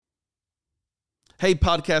Hey,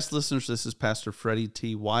 podcast listeners, this is Pastor Freddie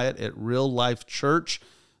T. Wyatt at Real Life Church.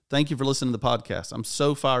 Thank you for listening to the podcast. I'm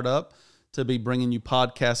so fired up to be bringing you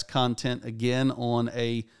podcast content again on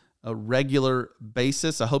a regular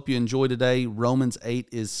basis. I hope you enjoy today. Romans 8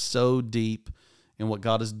 is so deep, and what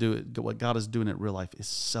God is doing at Real Life is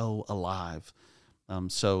so alive.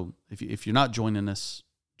 So if you're not joining us,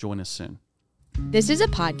 join us soon. This is a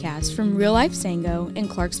podcast from Real Life Sango in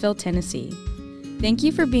Clarksville, Tennessee. Thank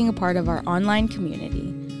you for being a part of our online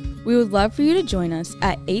community. We would love for you to join us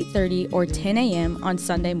at 8:30 or 10 a.m. on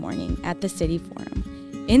Sunday morning at the City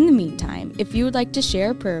Forum. In the meantime, if you would like to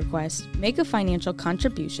share a prayer request, make a financial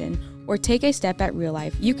contribution, or take a step at Real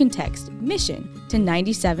Life, you can text MISSION to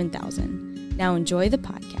 97,000. Now enjoy the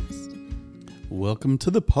podcast. Welcome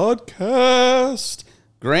to the podcast.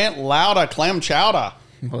 Grant Lauda, clam chowder.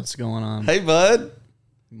 What's going on? Hey, bud.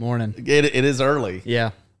 Morning. It is early.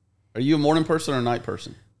 Yeah. Are you a morning person or a night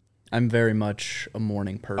person? I'm very much a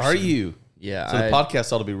morning person. Are you? Yeah. So the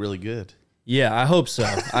podcast ought to be really good. Yeah, I hope so.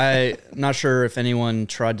 I'm not sure if anyone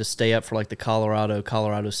tried to stay up for like the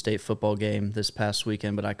Colorado State football game this past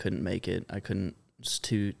weekend, but I couldn't make it. I couldn't. It's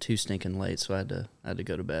too stinking late, so I had to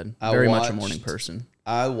go to bed. Very much a morning person.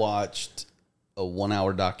 I watched a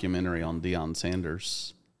 1-hour documentary on Deion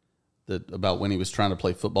Sanders about when he was trying to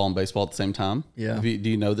play football and baseball at the same time. Yeah. Do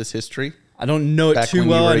you know this history? I don't know it too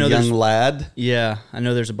well. I know a young lad. Yeah, I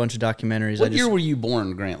know there's a bunch of documentaries. What year were you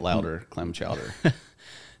born, Grant Lauder, clam chowder?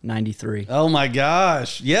 93. Oh my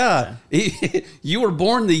gosh! Yeah, you were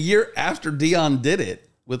born the year after Deion did it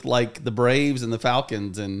with like the Braves and the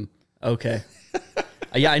Falcons and. Okay.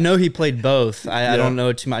 Yeah, I know he played both. I don't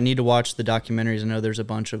know too much. I need to watch the documentaries. I know there's a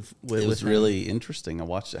bunch of. It was really interesting. I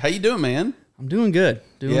watched it. How you doing, man? I'm doing good.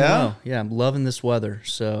 Doing well. Yeah, I'm loving this weather.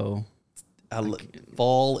 So.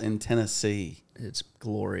 Fall in Tennessee. It's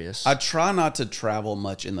glorious. I try not to travel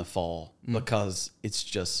much in the fall because it's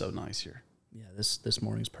just so nice here. Yeah, this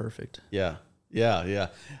morning's perfect. Yeah.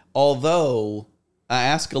 Although I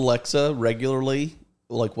ask Alexa regularly,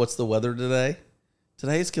 like, what's the weather today?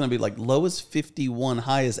 Today it's going to be like low as 51,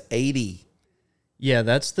 high as 80. Yeah,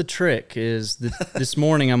 that's the trick. Is this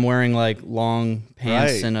morning I'm wearing like long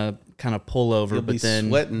pants and a kind of pullover, You'll but be then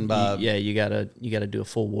sweating by. You gotta do a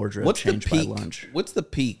full wardrobe change by lunch. What's the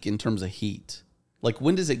peak in terms of heat? Like,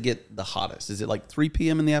 when does it get the hottest? Is it like 3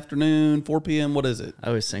 p.m. in the afternoon, 4 p.m.? What is it? I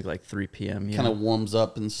always think like 3 p.m. Yeah. Kind of warms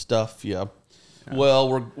up and stuff. Yeah.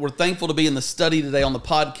 Well, we're thankful to be in the study today on the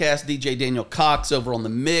podcast. DJ Daniel Cox over on the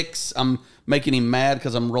mix. I'm making him mad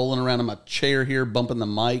because I'm rolling around in my chair here, bumping the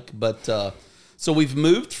mic. But so we've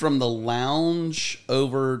moved from the lounge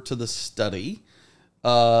over to the study.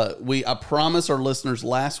 I promised our listeners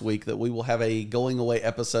last week that we will have a going away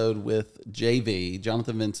episode with JV,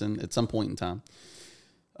 Jonathan Vincent, at some point in time.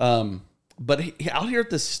 But out here at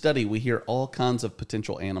this study, we hear all kinds of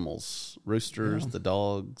potential animals, roosters, the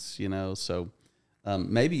dogs, so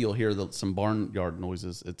maybe you'll hear some barnyard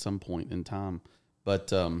noises at some point in time.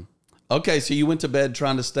 But, okay, so you went to bed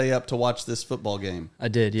trying to stay up to watch this football game. I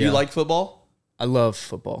did, yeah. Do you like football? I love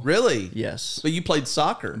football. Really? Yes. But you played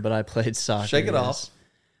soccer. But I played soccer. Shake it off.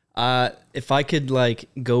 If I could like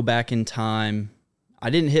go back in time,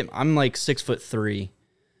 I'm like 6'3",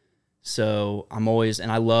 so I'm always,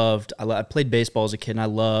 and I played baseball as a kid, and I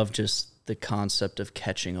love just the concept of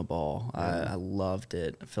catching a ball. I loved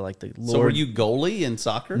it. I feel like the Lord. So were you goalie in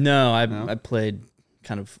soccer? No, I played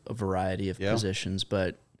kind of a variety of positions,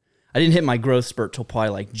 but I didn't hit my growth spurt till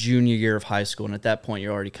probably like junior year of high school, and at that point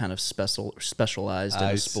you're already kind of specialized in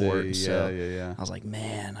the sport. See. So yeah. I was like,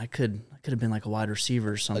 man, I could have been like a wide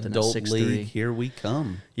receiver or something. Adult at 6'3". league, here we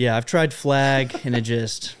come. Yeah, I've tried flag, and it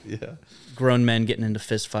just grown men getting into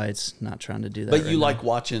fist fights. Not trying to do that. But you like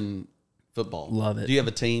watching football? Love it. Do you have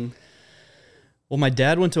a team? Well, my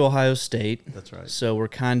dad went to Ohio State. That's right. So we're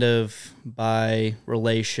kind of by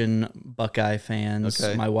relation Buckeye fans.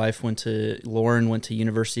 Okay. My wife Lauren went to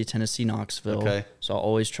University of Tennessee, Knoxville. Okay. So I'll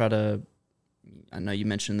always try to, I know you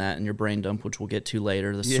mentioned that in your brain dump, which we'll get to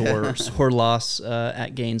later, the sore loss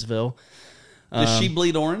at Gainesville. Does she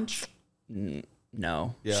bleed orange?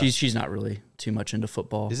 No. Yeah. She's not really too much into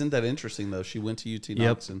football. Isn't that interesting, though? She went to UT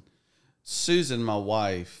Knox. And Susan, my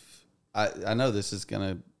wife, I know this is going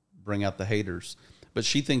to bring out the haters, but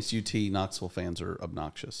she thinks UT Knoxville fans are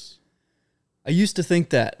obnoxious. I used to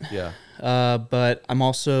think that. Yeah. But I'm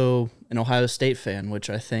also an Ohio State fan, which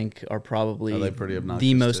I think are probably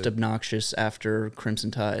the most obnoxious after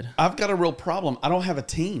Crimson Tide. I've got a real problem. I don't have a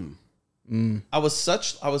team. I was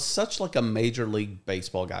such like a Major League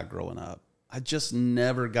Baseball guy growing up. I just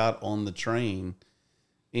never got on the train.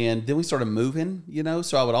 And then we started moving,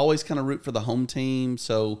 so I would always kind of root for the home team.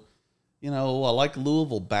 So, I like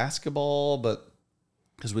Louisville basketball, but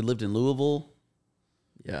because we lived in Louisville.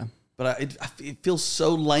 Yeah. But it feels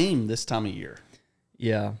so lame this time of year.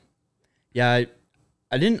 Yeah. Yeah.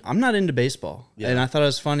 I'm not into baseball. Yeah. And I thought it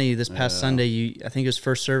was funny this past Sunday, I think it was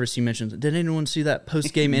first service, you mentioned, did anyone see that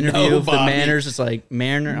post-game interview of the Mariners? It's like,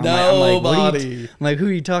 Mariner? I'm like, who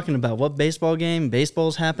are you talking about? What baseball game?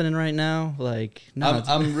 Baseball's happening right now? Like, no.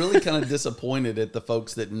 I'm really kind of disappointed at the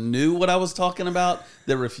folks that knew what I was talking about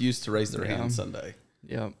that refused to raise their hand Sunday.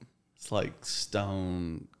 Yep. It's like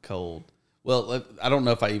stone cold. Well, I don't know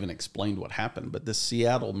if I even explained what happened, but the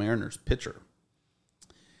Seattle Mariners pitcher,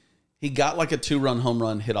 he got like a 2-run home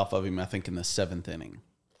run hit off of him, I think, in the 7th inning.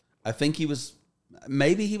 I think he was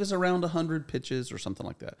around 100 pitches or something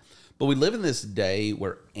like that. But we live in this day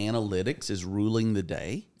where analytics is ruling the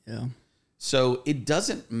day. Yeah. So it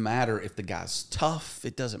doesn't matter if the guy's tough.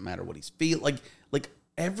 It doesn't matter what he's feeling.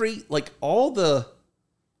 All the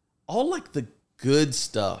good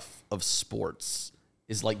stuff of sports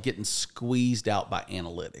is like getting squeezed out by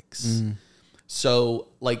analytics. So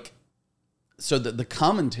the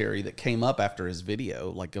commentary that came up after his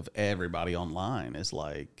video, like of everybody online, is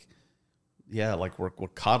like, yeah, like we're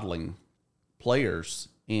coddling players,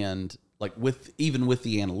 and like even with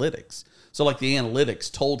the analytics. So like the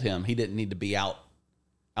analytics told him he didn't need to be out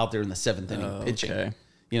there in the 7th inning pitching, okay.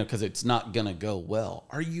 Because it's not gonna go well.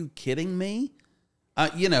 Are you kidding me? I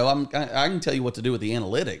can tell you what to do with the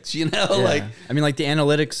analytics. Like I mean, like the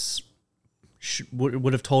analytics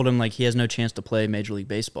would have told him like he has no chance to play Major League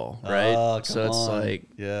Baseball, right? So it's like,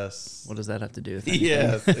 yes, what does that have to do with anything?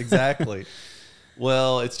 Yes, exactly.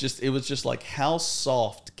 Well, it was just like, how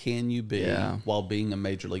soft can you be while being a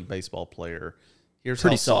Major League Baseball player? Here's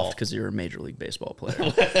pretty how soft because you're a Major League Baseball player.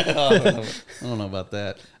 I don't know about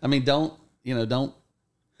that. I mean, don't.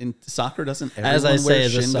 In soccer, doesn't everyone as I say wear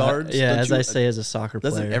as shin guards? Yeah, as I say as a soccer player.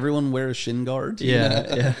 Doesn't everyone wear a shin guard?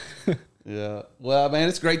 Yeah, yeah. Yeah. Well, man,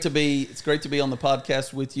 it's great to be on the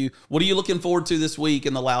podcast with you. What are you looking forward to this week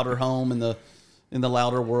in the Louder home, in the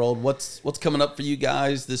Louder world? What's coming up for you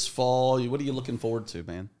guys this fall? What are you looking forward to,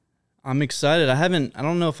 man? I'm excited. I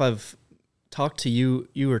don't know if I've talked to you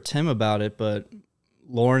or Tim about it, but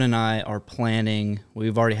Lauren and I are planning.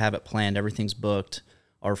 We've already have it planned. Everything's booked.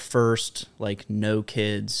 Our first like no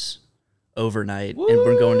kids overnight. Woo! And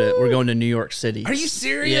we're going to New York City. Are you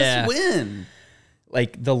serious? Yeah. When?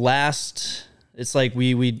 Like it's like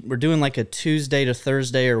we're doing like a Tuesday to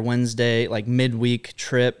Thursday or Wednesday, like midweek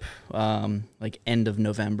trip, like end of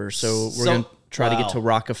November. So we're going to try to get to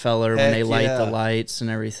Rockefeller when they light the lights and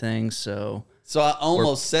everything. So I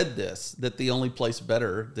almost said that the only place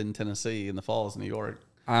better than Tennessee in the fall is New York.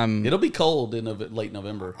 It'll be cold in late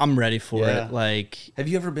November. I'm ready for it. Like, have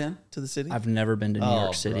you ever been to the city? I've never been to New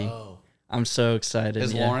York City. Bro. I'm so excited.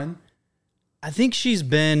 Is Lauren? I think she's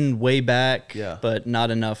been way back, yeah, but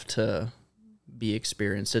not enough to be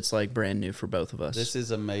experienced. It's like brand new for both of us. This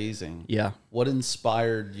is amazing. Yeah. What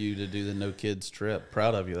inspired you to do the no kids trip?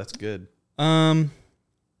 Proud of you. That's good. I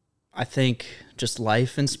think just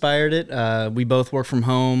life inspired it. We both work from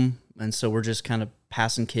home, and so we're just kind of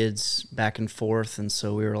passing kids back and forth. And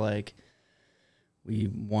so we were like, we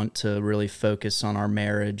want to really focus on our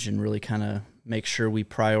marriage and really kind of make sure we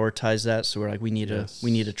prioritize that. So we're like, we need a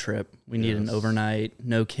trip. We need an overnight,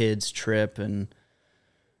 no kids trip, and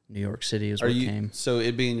New York City is what came. So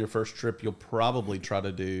it being your first trip, you'll probably try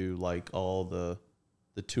to do like all the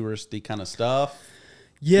touristy kind of stuff.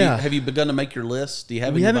 Yeah. Have you begun to make your list? Do you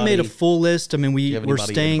have? We haven't made a full list. I mean, we're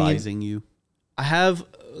staying. Advising you. I have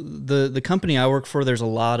the company I work for. There's a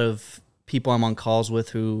lot of people I'm on calls with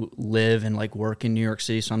who live and like work in New York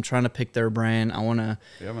City. So I'm trying to pick their brain. I want to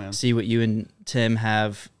see what you and Tim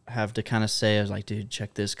have to kind of say. I was like, dude,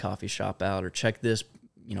 check this coffee shop out, or check this,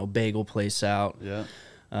 bagel place out. Yeah.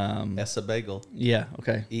 Essa Bagel. Yeah.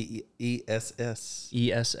 Okay. ESS.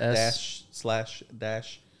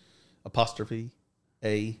 dash apostrophe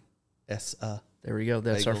ASA. There we go.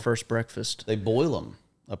 That's bagel. Our first breakfast. They boil them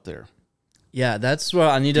up there. Yeah, that's what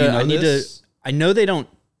I need to. I know they don't.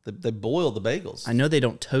 They boil the bagels. I know they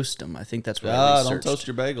don't toast them. I think that's what I researched. Don't toast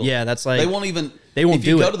your bagels. Yeah, that's like they won't do it. If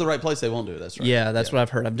you go to the right place, they won't do it. That's right. Yeah, that's what I've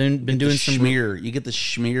heard. I've been doing some schmear. You get the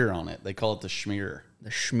schmear on it. They call it the schmear. The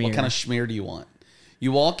schmear. What kind of schmear do you want?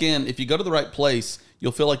 You walk in. If you go to the right place,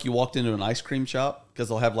 you'll feel like you walked into an ice cream shop because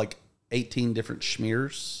they'll have like 18 different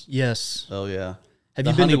schmears. Yes. Oh yeah. Have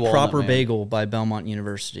you been to Proper Bagel by Belmont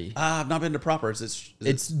University? I've not been to Proper. Is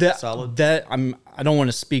it solid? I don't want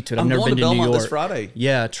to speak to it. I've never been to Belmont New York. This Friday.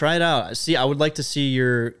 Yeah, try it out. See, I would like to see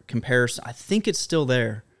your comparison. I think it's still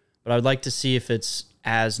there, but I would like to see if it's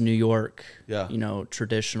as New York,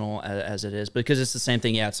 traditional as it is, because it's the same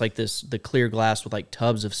thing. Yeah, it's like the clear glass with like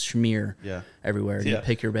tubs of schmear everywhere. And you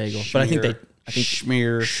pick your bagel. Schmear. But I think I think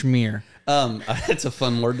Schmear. Schmear. It's a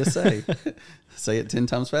fun word to say. Say it 10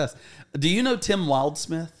 times fast. Do you know Tim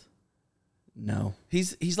Wildsmith? No.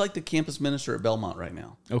 He's like the campus minister at Belmont right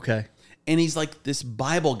now. Okay. And he's like this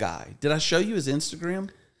Bible guy. Did I show you his Instagram?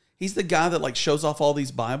 He's the guy that like shows off all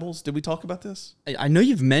these Bibles. Did we talk about this? I know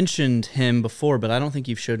you've mentioned him before, but I don't think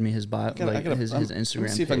you've showed me his Bible, his Instagram Let me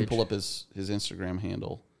see if I can page. pull up his Instagram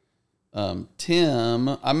handle. Tim,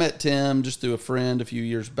 I met Tim just through a friend a few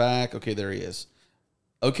years back. Okay, there he is.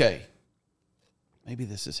 Okay. Maybe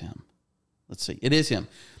this is him. Let's see. It is him.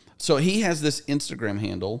 So he has this Instagram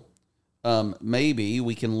handle. Maybe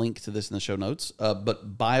we can link to this in the show notes.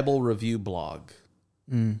 But Bible Review Blog.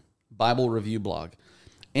 Bible Review Blog.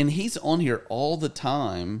 And he's on here all the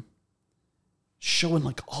time showing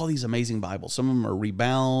like all these amazing Bibles. Some of them are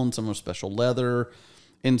rebound, some are special leather.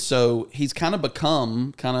 And so he's kind of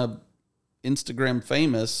become kind of Instagram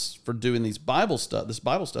famous for doing this Bible stuff.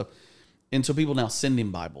 And so people now send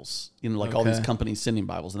him Bibles, all these companies send him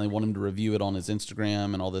Bibles, and they want him to review it on his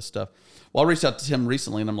Instagram and all this stuff. Well, I reached out to him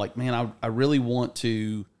recently, and I'm like, man, I really want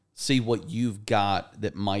to see what you've got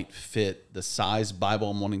that might fit the size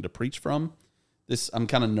Bible I'm wanting to preach from. I'm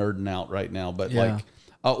kind of nerding out right now, but like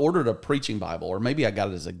I ordered a preaching Bible, or maybe I got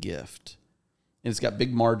it as a gift. And it's got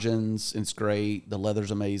big margins, and it's great. The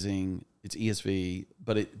leather's amazing. It's ESV,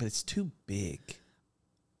 but it's too big.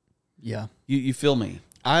 Yeah. You feel me?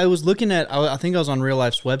 I was looking at, I think I was on Real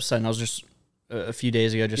Life's website, and I was just a few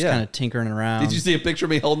days ago just kind of tinkering around. Did you see a picture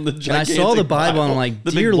of me holding the gigantic And I saw the Bible, and I'm like,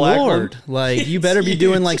 dear Lord, like you better be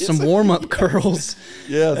doing like some warm-up curls.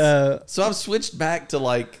 Yes. So I've switched back to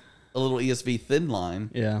like a little ESV thin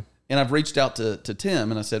line. Yeah. And I've reached out to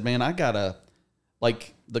Tim, and I said, man, I gotta,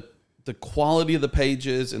 like, the quality of the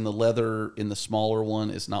pages and the leather in the smaller one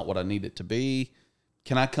is not what I need it to be.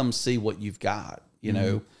 Can I come see what you've got? You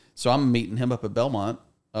know? So I'm meeting him up at Belmont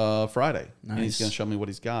Friday. Nice. And he's going to show me what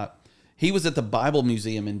he's got. He was at the Bible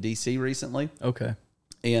Museum in D.C. recently. Okay.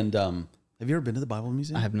 And have you ever been to the Bible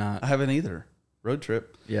Museum? I have not. I haven't either. Road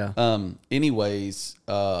trip. Yeah. Anyways,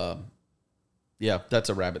 yeah, that's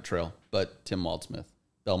a rabbit trail. But Tim Wildsmith,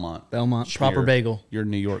 Belmont. Schmear, proper bagel. Your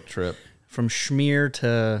New York trip. From Schmear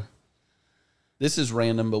to... This is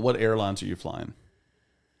random, but what airlines are you flying?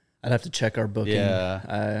 I'd have to check our booking.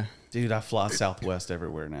 Yeah. Dude, I fly Southwest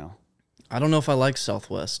everywhere now. I don't know if I like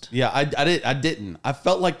Southwest. Yeah, I didn't. I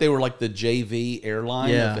felt like they were like the JV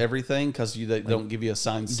airline of everything because they don't give you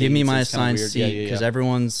assigned seats. Give me my assigned seat because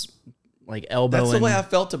everyone's like elbowing. That's the way I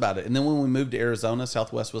felt about it. And then when we moved to Arizona,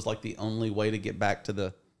 Southwest was like the only way to get back to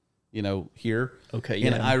the, here. Okay,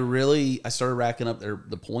 yeah. And I started racking up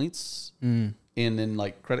the points and then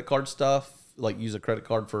like credit card stuff, like use a credit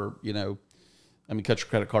card for, cut your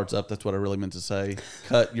credit cards up. That's what I really meant to say.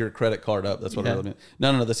 Cut your credit card up. That's what I really meant.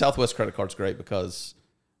 No. The Southwest credit card's great because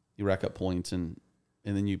you rack up points and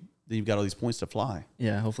then you've got all these points to fly.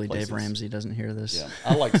 Yeah. Hopefully Dave Ramsey doesn't hear this. Yeah.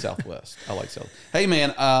 I like Southwest. Hey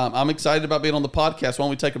man, I'm excited about being on the podcast. Why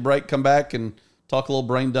don't we take a break, come back and talk a little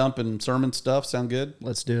brain dump and sermon stuff? Sound good?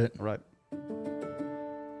 Let's do it. All right.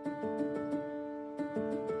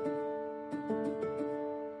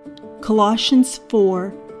 Colossians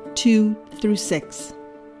 4:2-6.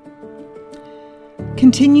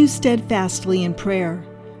 Continue steadfastly in prayer,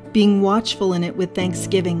 being watchful in it with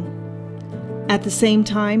thanksgiving. At the same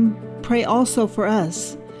time, pray also for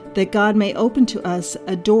us, that God may open to us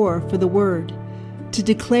a door for the word, to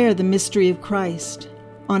declare the mystery of Christ,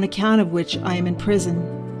 on account of which I am in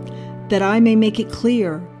prison, that I may make it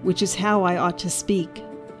clear which is how I ought to speak.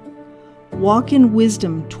 Walk in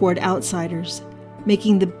wisdom toward outsiders,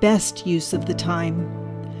 making the best use of the time.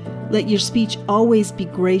 Let your speech always be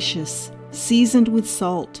gracious, seasoned with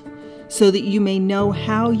salt, so that you may know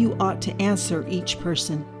how you ought to answer each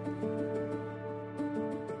person.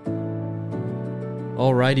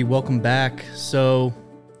 Alrighty, welcome back. So,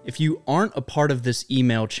 if you aren't a part of this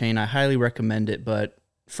email chain, I highly recommend it, but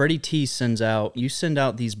Freddie T send out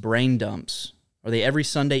these brain dumps. Are they every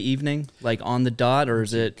Sunday evening, like on the dot, or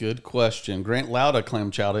is it? Good question. Grant Lauda Clam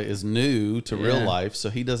Chowder is new to real life, so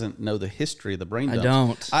he doesn't know the history of the brain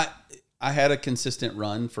dumps. I don't. I had a consistent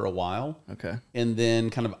run for a while. Okay. And then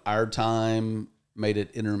kind of our time made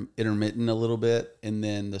it intermittent a little bit. And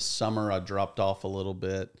then the summer I dropped off a little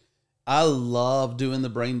bit. I love doing the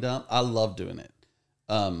brain dump. I love doing it.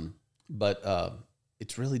 But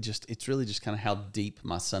it's really just kind of how deep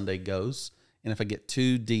my Sunday goes. And if I get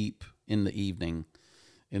too deep in the evening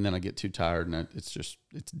and then I get too tired and it's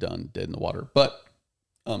done, dead in the water. But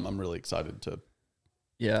I'm really excited to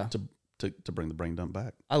bring the brain dump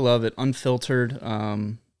back. I love it. Unfiltered.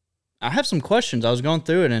 I have some questions. I was going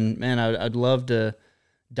through it and man, I'd love to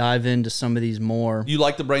dive into some of these more. You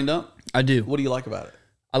like the brain dump? I do. What do you like about it?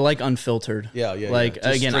 I like unfiltered. Yeah. Like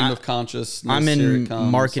Just again, stream of consciousness. I'm here in it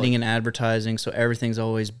comes, marketing and advertising, so everything's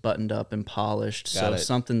always buttoned up and polished. Got So it.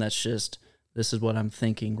 something that's just, this is what I'm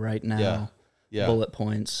thinking right now. Yeah. Bullet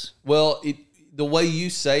points. Well, the way you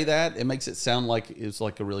say that, it makes it sound like it was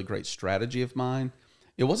like a really great strategy of mine.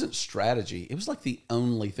 It wasn't strategy. It was like the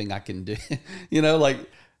only thing I can do. Like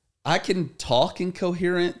I can talk in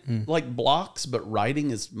coherent like blocks, but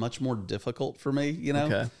writing is much more difficult for me,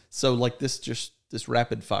 Okay. So like this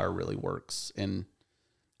rapid fire really works. And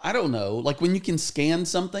I don't know, like when you can scan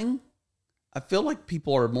something, I feel like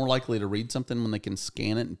people are more likely to read something when they can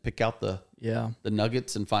scan it and pick out the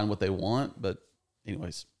nuggets and find what they want. But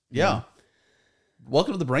anyways, yeah.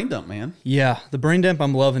 Welcome to the brain dump, man. Yeah, the brain dump,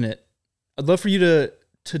 I'm loving it. I'd love for you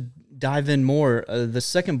to dive in more. The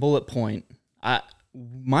second bullet point,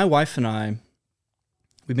 my wife and I,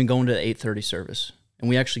 we've been going to the 8:30 service, and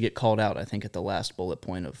we actually get called out, I think, at the last bullet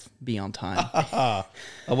point of be on time. I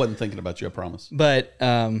wasn't thinking about you, I promise. But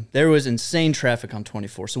there was insane traffic on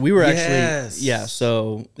 24. So we were actually,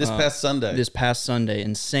 so this past Sunday,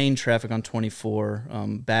 insane traffic on 24,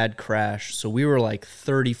 bad crash. So we were like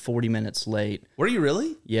 30, 40 minutes late. Were you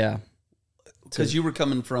really? Yeah. Because you were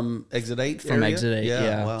coming from exit 8 From area? exit 8,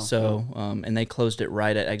 yeah. Wow. So, and they closed it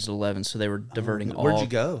right at exit 11, so they were diverting all. Where'd you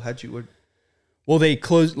go? Well, they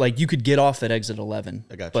closed, like you could get off at exit 11,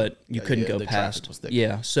 I got you. but you couldn't go the past. traffic was thick.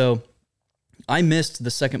 Yeah, so I missed the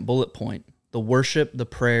second bullet point: the worship, the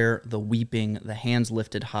prayer, the weeping, the hands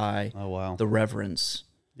lifted high. Oh, wow. The reverence.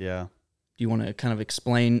 Yeah. Do you want to kind of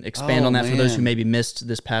expand on that for those who maybe missed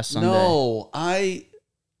this past Sunday? No,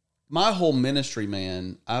 my whole ministry,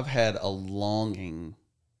 man, I've had a longing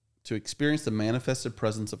to experience the manifested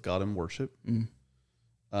presence of God in worship.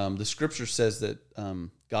 The scripture says that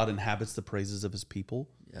God inhabits the praises of his people.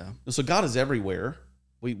 Yeah. And so God is everywhere.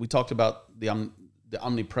 We talked about the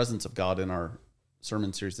omnipresence of God in our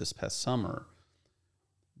sermon series this past summer.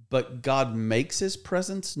 But God makes his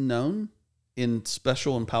presence known in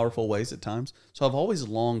special and powerful ways at times. So I've always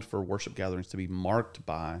longed for worship gatherings to be marked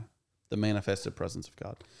by the manifested presence of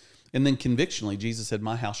God. And then convictionally, Jesus said,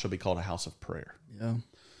 my house shall be called a house of prayer. Yeah.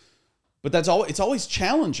 But it's always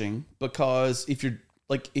challenging, because if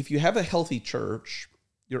you have a healthy church,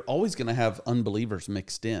 you're always going to have unbelievers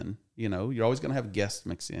mixed in. You're always going to have guests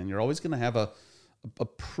mixed in. You're always going to have a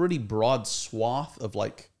pretty broad swath of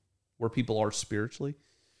like where people are spiritually.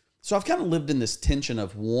 So I've kind of lived in this tension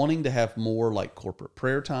of wanting to have more like corporate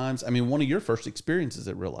prayer times. I mean, one of your first experiences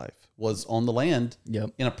at Real Life was on the land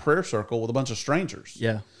in a prayer circle with a bunch of strangers.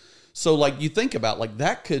 Yeah. So like you think about like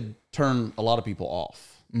that could turn a lot of people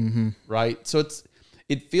off, right? So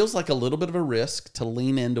it feels like a little bit of a risk to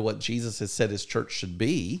lean into what Jesus has said his church should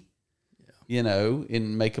be,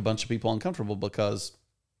 and make a bunch of people uncomfortable. Because,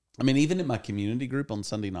 I mean, even in my community group on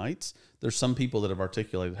Sunday nights, there's some people that have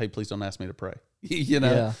articulated, hey, please don't ask me to pray,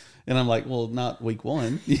 Yeah. And I'm like, well, not week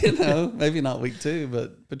 1, maybe not week 2,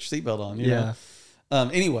 but put your seatbelt on, you know?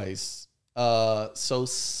 Anyways, so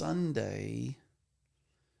Sunday,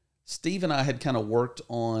 Steve and I had kind of worked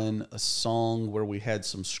on a song where we had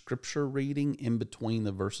some scripture reading in between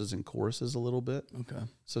the verses and choruses a little bit. Okay.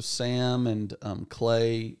 So Sam and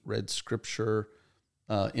Clay read scripture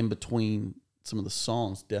in between some of the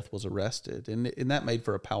songs. Death was arrested, and that made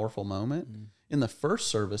for a powerful moment. In the first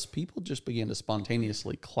service, people just began to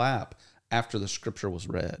spontaneously clap after the scripture was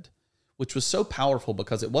read, which was so powerful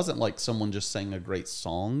because it wasn't like someone just sang a great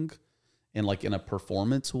song and like in a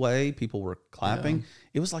performance way, people were clapping. Yeah.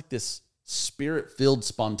 It was like this spirit-filled,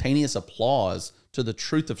 spontaneous applause to the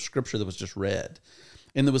truth of scripture that was just read.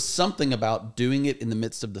 And there was something about doing it in the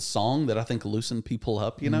midst of the song that I think loosened people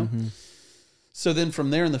up, So then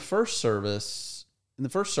from there in the first service,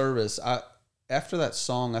 after that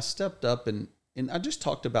song, I stepped up and I just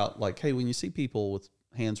talked about like, hey, when you see people with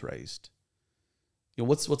hands raised,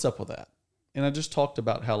 what's up with that? And I just talked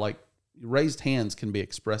about how like raised hands can be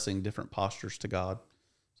expressing different postures to God.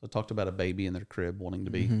 So I talked about a baby in their crib wanting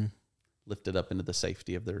to be lifted up into the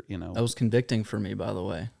safety of their, That was convicting for me, by the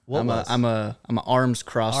way. I'm a arms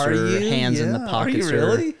crosser, hands in the pockets. Are you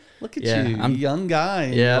really? Look at you, I'm a young guy.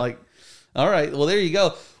 Yeah. Like, all right, well, there you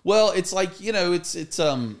go. Well, it's like, it's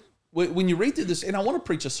when you read through this, and I want to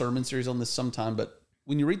preach a sermon series on this sometime, but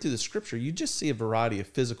when you read through the scripture, you just see a variety of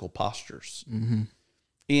physical postures.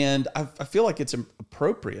 And I feel like it's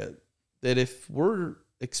appropriate that if we're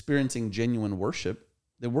experiencing genuine worship,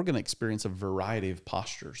 then we're going to experience a variety of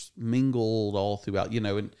postures mingled all throughout,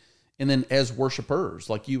 and then as worshipers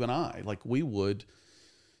like you and I, like we would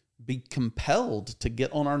be compelled to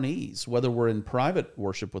get on our knees, whether we're in private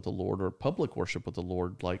worship with the Lord or public worship with the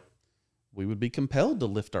Lord. Like we would be compelled to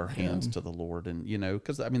lift our hands to the Lord. And,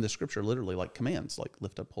 because the scripture literally like commands, like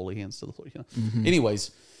lift up holy hands to the Lord,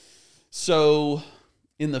 Anyways, so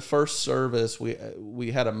in the first service,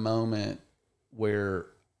 we had a moment where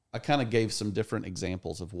I kind of gave some different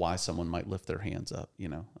examples of why someone might lift their hands up.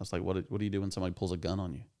 I was like, what do you do when somebody pulls a gun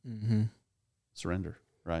on you? Mm-hmm. Surrender,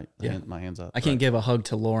 right? My hands up. I can't give a hug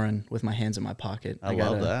to Lauren with my hands in my pocket. I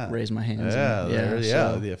love that. Raise my hands.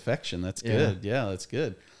 The affection. That's good. Yeah, that's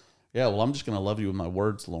good. Yeah, well, I'm just going to love you with my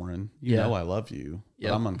words, Lauren. You know I love you,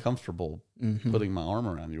 but I'm uncomfortable putting my arm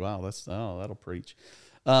around you. Wow, that'll preach.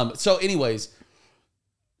 So anyways,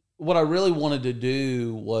 what I really wanted to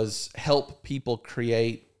do was help people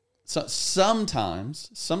create. So sometimes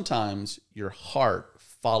your heart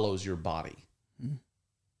follows your body.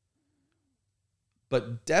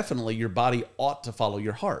 But definitely your body ought to follow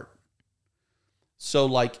your heart. So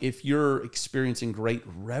like if you're experiencing great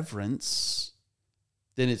reverence,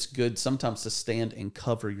 then it's good sometimes to stand and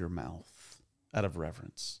cover your mouth out of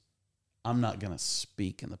reverence. I'm not going to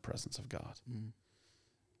speak in the presence of God.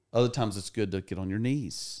 Other times it's good to get on your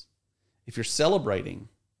knees. If you're celebrating,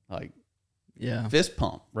 like fist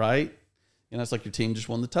pump, right? It's like your team just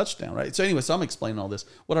won the touchdown, right? So anyway, so I'm explaining all this.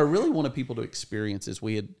 What I really wanted people to experience is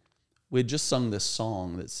we had just sung this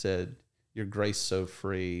song that said, your grace so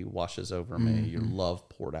free washes over me, your love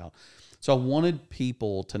poured out. So I wanted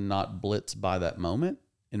people to not blitz by that moment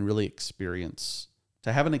and really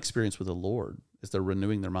have an experience with the Lord as they're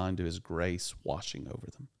renewing their mind to his grace washing over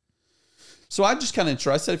them. So I just kind of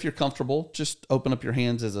I said, if you're comfortable, just open up your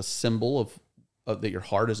hands as a symbol of that your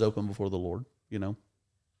heart is open before the Lord, That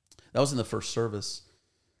was in the first service.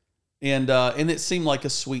 And it seemed like a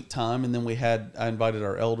sweet time. And then I invited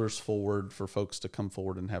our elders forward for folks to come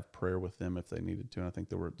forward and have prayer with them if they needed to. And I think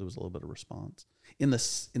there was a little bit of response. In the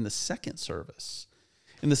second service,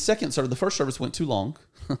 the first service went too long.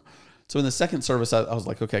 So in the second service, I was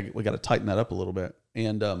like, okay, we got to tighten that up a little bit.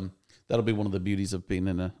 And that'll be one of the beauties of being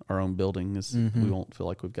in our own building is we won't feel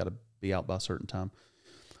like we've got to be out by a certain time.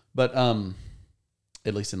 But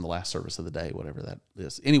at least in the last service of the day, whatever that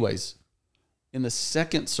is. Anyways, in the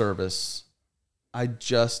second service, I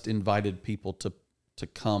just invited people to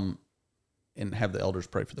come and have the elders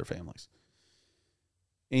pray for their families.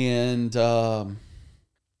 And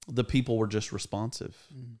the people were just responsive.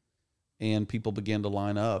 And people began to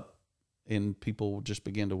line up and people just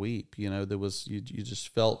began to weep. There was, you just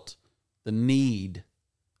felt the need.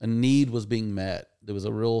 A need was being met. There was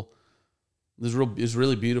it was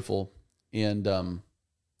really beautiful. And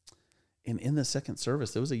in the second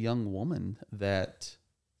service, there was a young woman that,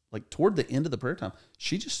 like toward the end of the prayer time,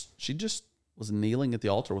 she just was kneeling at the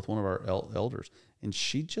altar with one of our elders, and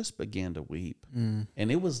she just began to weep. And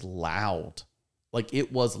it was loud. Like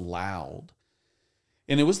it was loud.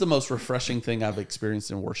 And it was the most refreshing thing I've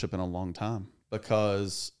experienced in worship in a long time,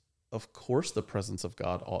 because of course the presence of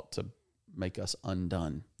God ought to make us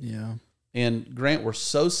undone. Yeah. And Grant, we're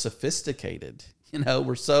so sophisticated,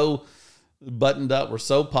 we're so buttoned up, we're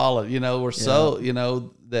so polished, we're so,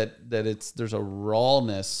 that there's a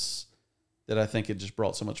rawness that I think it just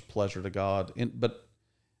brought so much pleasure to God.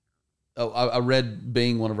 I read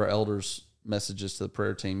Bing, one of our elders' messages to the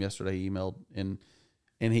prayer team yesterday. He emailed and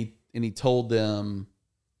he told them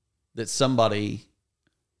that somebody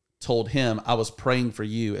told him, I was praying for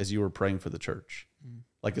you as you were praying for the church.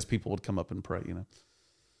 Like as people would come up and pray,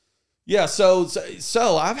 Yeah, so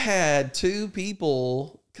I've had two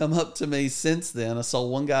people come up to me since then. I saw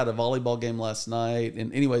one guy at a volleyball game last night,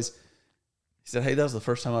 and anyways, he said, hey, that was the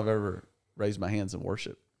first time I've ever raised my hands in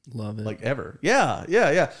worship. Love it. Like ever. Yeah.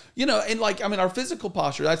 And our physical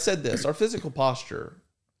posture, I said this, our physical posture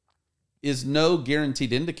is no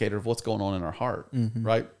guaranteed indicator of what's going on in our heart,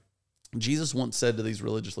 right? Jesus once said to these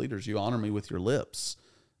religious leaders, you honor me with your lips,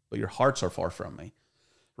 but your hearts are far from me,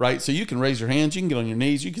 right? So you can raise your hands, you can get on your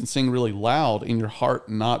knees, you can sing really loud, and your heart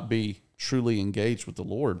not be truly engaged with the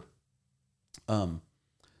Lord.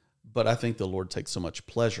 But I think the Lord takes so much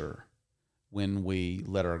pleasure when we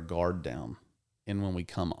let our guard down and when we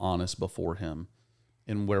come honest before him,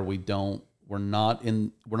 and where we're not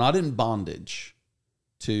in bondage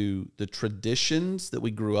to the traditions that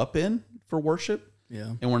we grew up in for worship.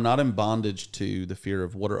 Yeah. And we're not in bondage to the fear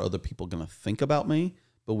of what are other people going to think about me,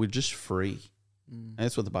 but we're just free. And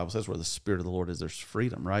that's what the Bible says, where the Spirit of the Lord is, there's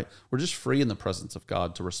freedom, right? We're just free in the presence of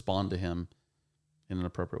God to respond to him in an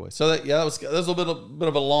appropriate way. So that was a bit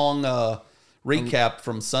of a long recap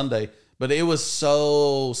from Sunday, but it was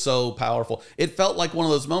so powerful. It felt like one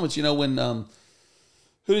of those moments, when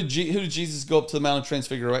who did Jesus go up to the Mount of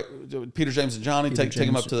Transfiguration? Peter, James, and John. Take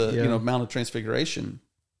him up to the Mount of Transfiguration,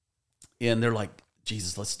 and they're like,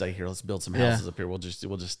 Jesus, let's stay here. Let's build some houses up here. We'll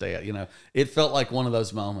just stay at, it felt like one of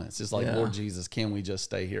those moments. It's like, Lord Jesus, can we just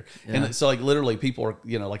stay here? Yeah. And so like literally people are,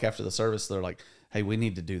 like after the service, they're like, hey, we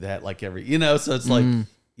need to do that. Like every, so it's like,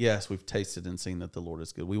 yes, we've tasted and seen that the Lord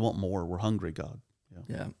is good. We want more. We're hungry, God.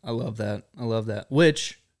 Yeah. I love that.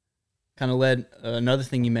 Which kind of led another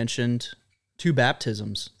thing you mentioned, 2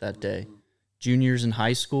 baptisms that day, juniors in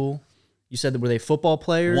high school. You said that were they football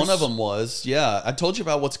players? One of them was, yeah. I told you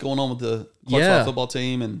about what's going on with the Clarksville football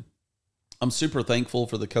team, and I'm super thankful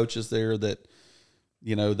for the coaches there that,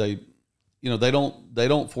 they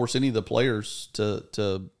don't force any of the players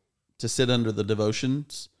to sit under the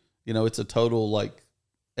devotions. It's a total like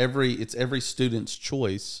it's every student's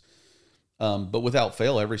choice, but without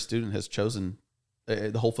fail, every student has chosen.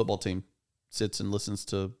 The whole football team sits and listens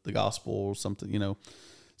to the gospel or something,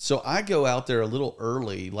 So I go out there a little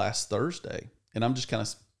early last Thursday, and I'm just kind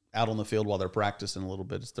of out on the field while they're practicing a little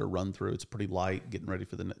bit. It's their run through. It's pretty light, getting ready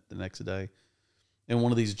for the next day. And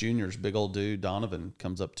one of these juniors, big old dude, Donovan,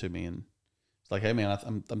 comes up to me and it's like, hey, man,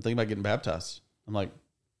 I'm thinking about getting baptized. I'm like,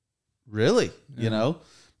 really? Anyways,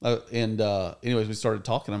 we started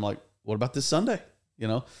talking. I'm like, what about this Sunday?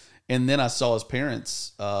 And then I saw his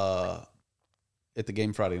parents at the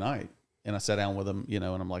game Friday night. And I sat down with him, and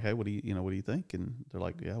I'm like, hey, what do you think? And they're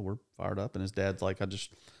like, yeah, we're fired up. And his dad's like, I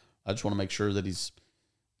just want to make sure that he's,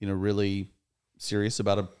 really serious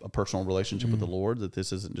about a personal relationship with the Lord, that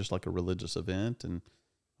this isn't just like a religious event. And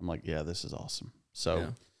I'm like, yeah, this is awesome.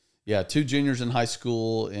 So yeah, 2 juniors in high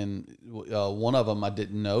school, and one of them I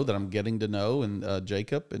didn't know that I'm getting to know, and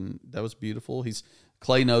Jacob, and that was beautiful.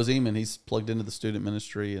 Clay knows him, and he's plugged into the student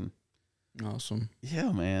ministry, and awesome.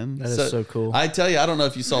 Yeah, man. That is so cool. I tell you, I don't know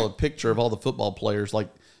if you saw a picture of all the football players. Like,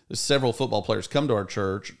 there's several football players come to our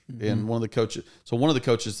church, and one of the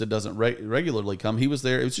coaches that doesn't regularly come, he was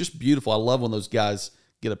there. It was just beautiful. I love when those guys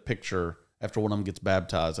get a picture after one of them gets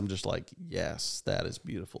baptized. I'm just like, yes, that is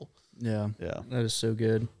beautiful. Yeah. That is so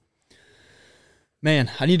good.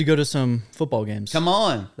 Man, I need to go to some football games. Come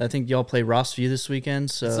on. I think y'all play Rossview this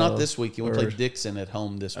weekend. So it's not this weekend. We play Dixon at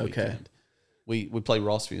home this weekend. We play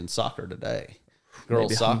Rossview in soccer today.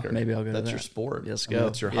 Girls soccer. Maybe I'll go. That's your sport. Let's go.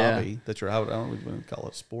 That's your hobby. That's your. I don't even call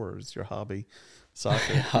it sport. It's your hobby.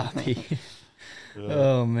 Soccer. Hobby.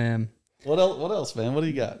 Oh man. What else, man? What do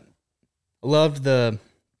you got? I loved the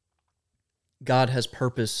God has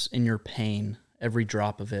purpose in your pain, every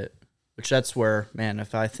drop of it. Which that's where, man,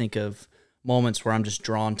 if I think of moments where I'm just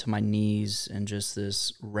drawn to my knees and just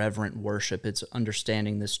this reverent worship, it's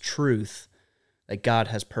understanding this truth that God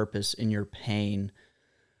has purpose in your pain.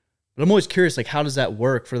 But I'm always curious, like, how does that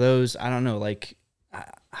work for those? I don't know, like,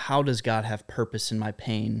 how does God have purpose in my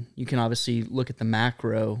pain? You can obviously look at the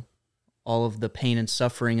macro, all of the pain and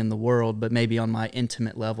suffering in the world, but maybe on my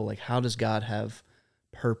intimate level, like, how does God have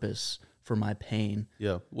purpose for my pain?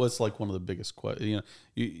 Yeah, well, it's like one of the biggest questions.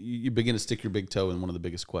 You begin to stick your big toe in one of the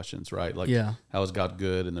biggest questions, right? Like, how is God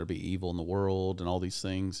good, and there be evil in the world, and all these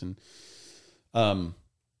things. And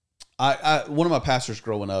I one of my pastors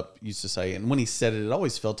growing up used to say, and when he said it, it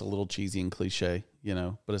always felt a little cheesy and cliche,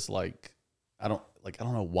 but it's like, I don't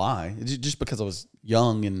know why. It's just because I was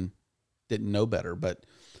young and didn't know better. But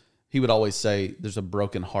he would always say, there's a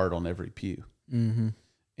broken heart on every pew. Mm-hmm.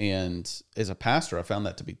 And as a pastor, I found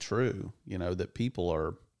that to be true, that people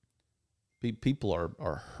are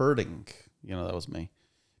hurting. That was me.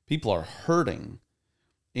 People are hurting.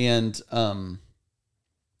 And,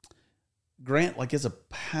 Grant, like, as a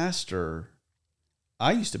pastor,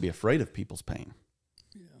 I used to be afraid of people's pain.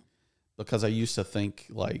 Yeah. Because I used to think,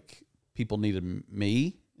 like, people needed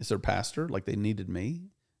me as their pastor, like they needed me.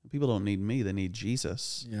 People don't need me, they need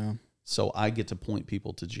Jesus. Yeah. So I get to point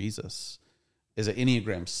people to Jesus. As an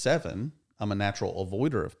Enneagram 7, I'm a natural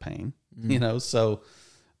avoider of pain, so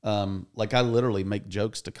like, I literally make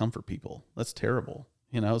jokes to comfort people. That's terrible.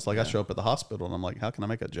 It's like I show up at the hospital and I'm like, how can I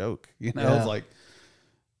make a joke? It's like,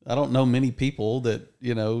 I don't know many people that,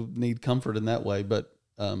 need comfort in that way, but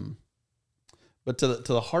to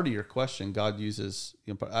the heart of your question, God uses,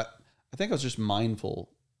 I think I was just mindful.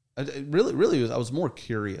 I was more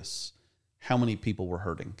curious how many people were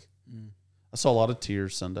hurting. I saw a lot of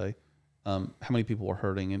tears Sunday. How many people were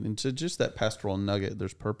hurting, and to just that pastoral nugget,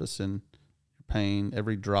 there's purpose in pain,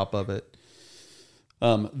 every drop of it.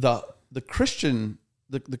 The Christian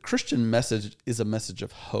message is a message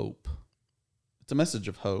of hope. It's a message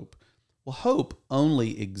of hope. Well, hope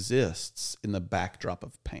only exists in the backdrop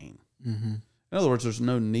of pain. Mm-hmm. In other words, there's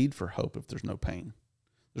no need for hope if there's no pain.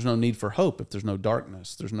 There's no need for hope if there's no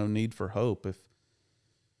darkness. There's no need for hope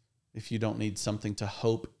if you don't need something to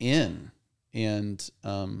hope in. And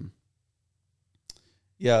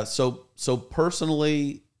so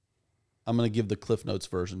personally, I'm going to give the Cliff Notes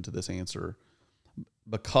version to this answer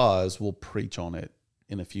because we'll preach on it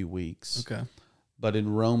in a few weeks. Okay. But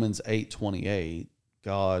in Romans 8:28,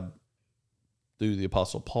 God, through the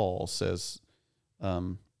Apostle Paul, says,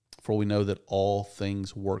 for we know that all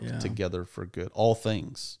things work together for good. All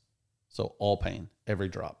things. So all pain, every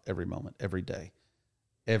drop, every moment, every day,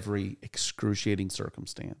 every excruciating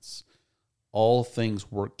circumstance. All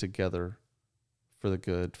things work together for the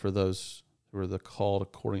good, for those who are called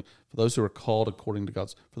according to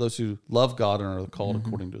God's, for those who love God and are called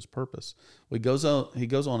according to his purpose. Well, he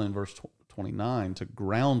goes on in verse 29 to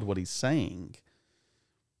ground what he's saying.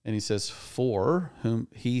 And he says, for whom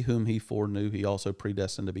he foreknew, he also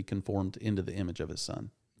predestined to be conformed into the image of his son.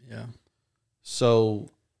 Yeah. So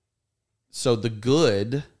the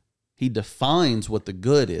good, he defines what the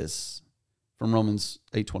good is from Romans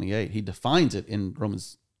 8:28. He defines it in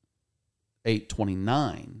Romans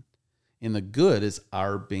 8:29. And the good is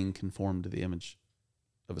our being conformed to the image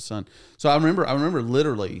of a son. So I remember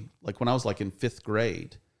literally, like when I was like in 5th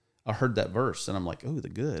grade, I heard that verse and I'm like, oh, the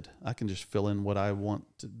good. I can just fill in what I want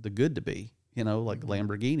the good to be, like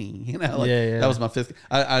Lamborghini, That was my 5th.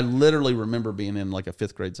 I literally remember being in like a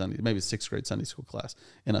 5th grade maybe 6th grade Sunday school class,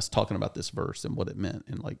 and us talking about this verse and what it meant.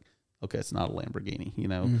 And like, okay, it's not a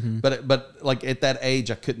Lamborghini, but like at that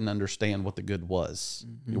age, I couldn't understand what the good was.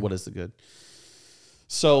 What is the good?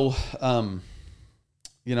 So,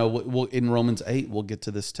 we'll, in Romans 8, we'll get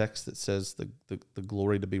to this text that says the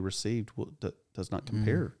glory to be received does not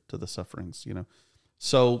compare to the sufferings,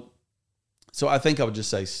 So I think I would just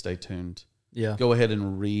say stay tuned. Yeah. Go ahead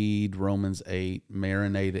and read Romans 8,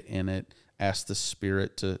 marinate in it, ask the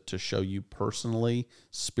Spirit to show you personally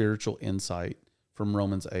spiritual insight from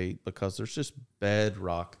Romans 8, because there's just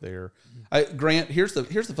bedrock there. Grant, here's the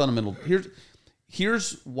fundamental,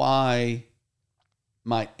 here's why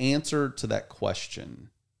my answer to that question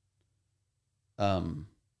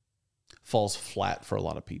falls flat for a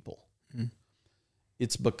lot of people.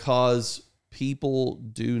 It's because people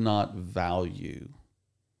do not value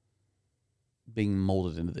being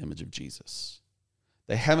molded into the image of Jesus.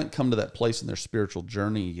 They haven't come to that place in their spiritual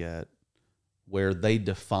journey yet where they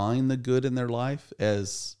define the good in their life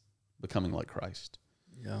as becoming like Christ.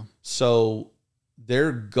 Yeah. So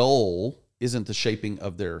their goal isn't the shaping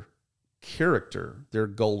of their character. Their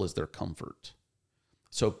goal is their comfort.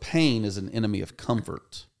 So pain is an enemy of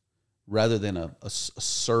comfort rather than a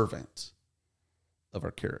servant of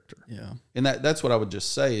our character. Yeah. And that's what I would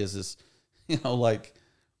just say is like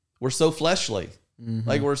we're so fleshly.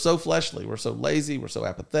 Like we're so fleshly. We're so lazy. We're so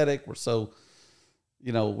apathetic. We're so,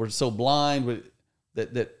 we're so blind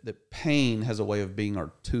that pain has a way of being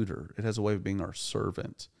our tutor. It has a way of being our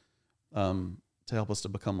servant to help us to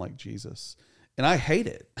become like Jesus. And I hate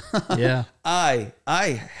it. Yeah. I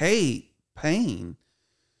hate pain.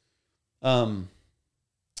 And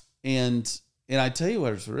I tell you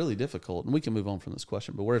where it's really difficult, and we can move on from this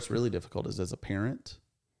question, but where it's really difficult is as a parent.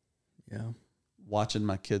 Yeah. Watching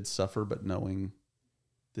my kids suffer, but knowing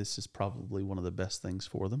this is probably one of the best things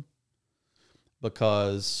for them.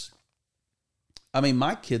 Because,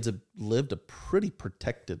 my kids have lived a pretty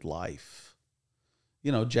protected life.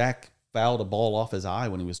 Jack fouled a ball off his eye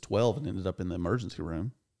when he was 12 and ended up in the emergency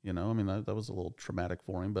room. That was a little traumatic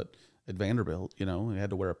for him, but at Vanderbilt, he had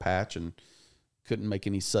to wear a patch and couldn't make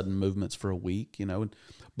any sudden movements for a week,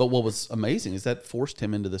 But what was amazing is that forced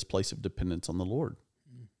him into this place of dependence on the Lord.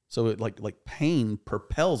 So it like pain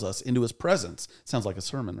propels us into his presence. Sounds like a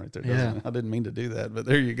sermon right there, doesn't it? I didn't mean to do that, but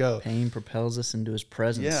there you go. Pain propels us into his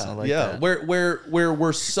presence. Yeah, I like that. Where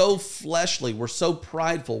we're so fleshly, we're so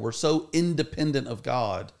prideful, we're so independent of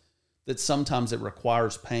God that sometimes it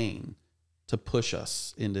requires pain to push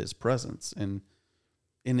us into his presence. And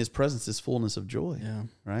in his presence is fullness of joy. Yeah.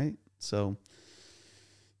 Right? So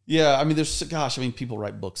yeah, people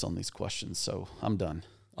write books on these questions, so I'm done.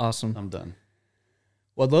 Awesome. I'm done.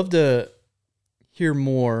 Well, I'd love to hear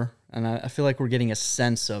more, and I feel like we're getting a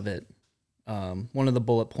sense of it. One of the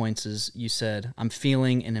bullet points is you said, I'm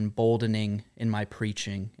feeling an emboldening in my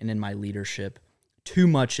preaching and in my leadership. Too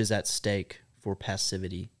much is at stake for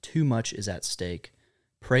passivity. Too much is at stake.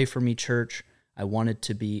 Pray for me, church. I want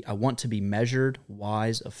to be measured,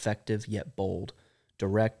 wise, effective, yet bold,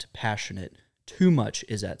 direct, passionate. Too much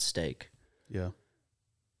is at stake. Yeah.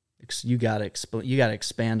 You gotta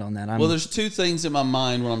expand on that. Well, there's two things in my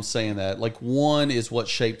mind when I'm saying that. Like, one is what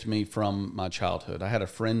shaped me from my childhood. I had a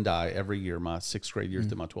friend die every year, my 6th grade year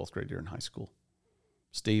through my 12th grade year in high school.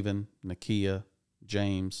 Stephen, Nakia,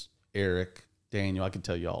 James, Eric, Daniel. I can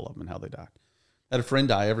tell you all of them and how they died. I had a friend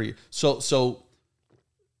die every year. So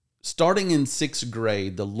starting in 6th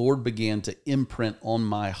grade, the Lord began to imprint on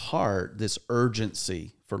my heart this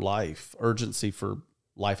urgency for life, urgency for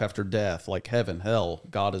life after death, like heaven, hell,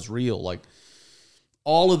 God is real. Like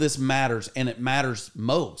all of this matters, and it matters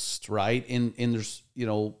most, right? And there's,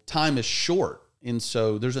 time is short. And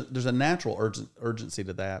so there's a natural urgency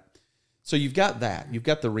to that. So you've got that. You've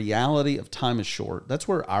got the reality of time is short. That's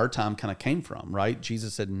where our time kind of came from, right?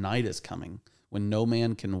 Jesus said, night is coming when no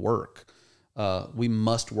man can work. We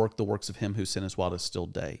must work the works of him who sent us while it is still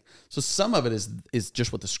day. So some of it is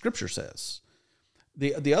just what the scripture says.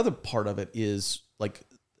 The other part of it is like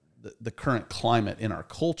the current climate in our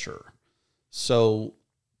culture. So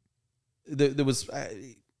there was,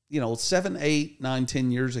 7, 8, 9,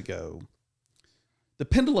 10 years ago, the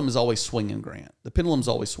pendulum is always swinging, Grant. The pendulum's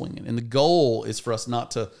always swinging. And the goal is for us not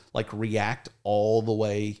to like react all the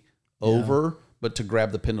way over, but to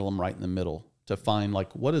grab the pendulum right in the middle, to find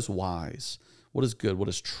like what is wise, what is good, what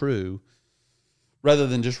is true, rather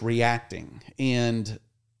than just reacting. And,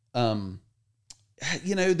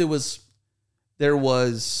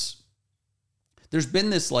 there's been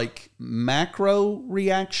this like macro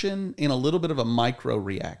reaction and a little bit of a micro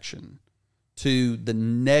reaction to the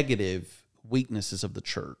negative weaknesses of the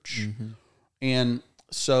church. Mm-hmm. And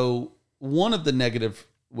so one of the negative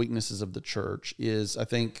weaknesses of the church is, I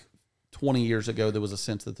think 20 years ago, there was a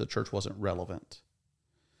sense that the church wasn't relevant.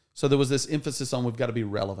 So there was this emphasis on we've got to be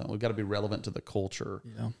relevant. We've got to be relevant to the culture.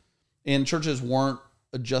 Yeah. And churches weren't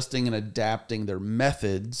adjusting and adapting their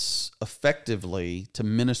methods effectively to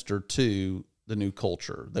minister to the new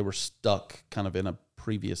culture. They were stuck kind of in a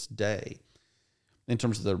previous day in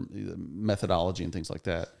terms of their methodology and things like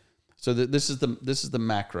that. So this is the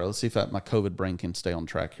macro. Let's see if my COVID brain can stay on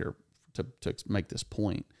track here to make this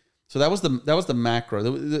point. So that was the macro.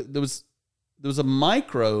 There was a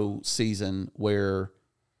micro season where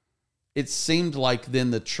it seemed like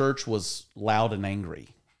then the church was loud and angry.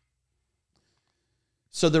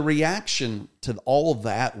 So the reaction to all of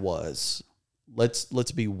that was,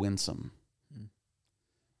 let's be winsome.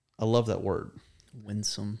 I love that word.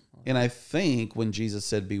 Winsome. And I think when Jesus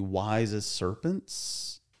said, be wise as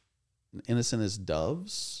serpents, and innocent as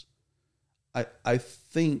doves, I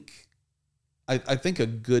think a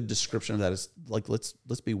good description of that is like, let's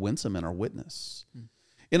be winsome in our witness.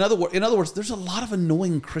 In other words, there's a lot of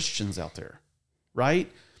annoying Christians out there,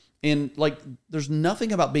 right? And like, there's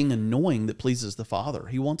nothing about being annoying that pleases the Father.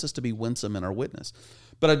 He wants us to be winsome in our witness.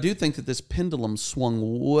 But I do think that this pendulum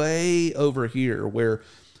swung way over here where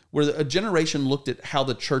a generation looked at how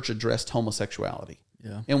the church addressed homosexuality.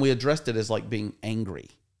 Yeah. And we addressed it as like being angry,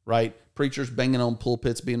 right? Preachers banging on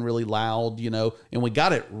pulpits, being really loud, and we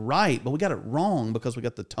got it right, but we got it wrong because we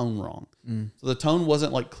got the tone wrong. So the tone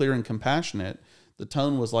wasn't like clear and compassionate. The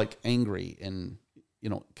tone was like angry and,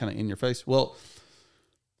 kind of in your face. Well,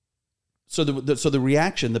 so the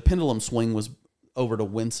reaction, the pendulum swing was over to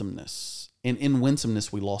winsomeness. And in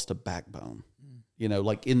winsomeness, we lost a backbone.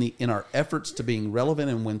 Like in our efforts to being relevant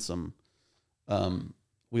and winsome,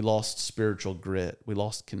 we lost spiritual grit. We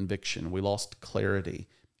lost conviction. We lost clarity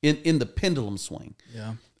in the pendulum swing.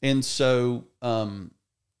 Yeah. And so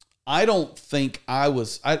I don't think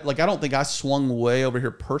I swung way over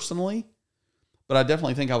here personally, but I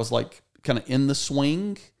definitely think I was like kind of in the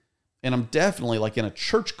swing, and I'm definitely like in a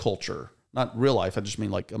church culture, not real life. I just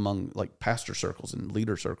mean like among like pastor circles and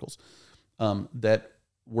leader circles, that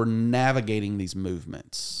we're navigating these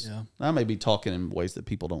movements. Yeah. I may be talking in ways that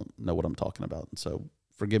people don't know what I'm talking about. And so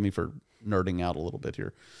forgive me for nerding out a little bit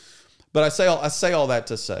here. But I say all that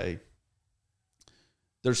to say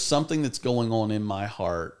there's something that's going on in my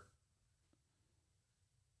heart,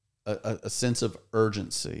 a sense of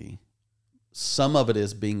urgency. Some of it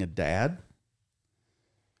is being a dad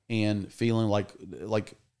and feeling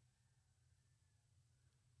like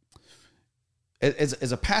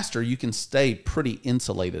as a pastor, you can stay pretty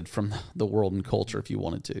insulated from the world and culture if you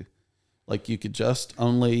wanted to. Like you could just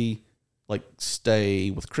only like stay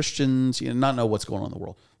with Christians, not know what's going on in the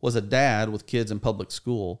world. Well, as a dad with kids in public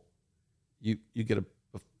school, you get a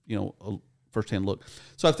firsthand look.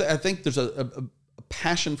 So I think there's a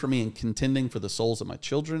passion for me in contending for the souls of my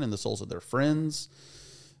children and the souls of their friends.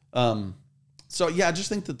 So yeah, I just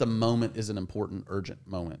think that the moment is an important, urgent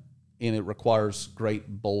moment, and it requires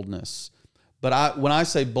great boldness. But when I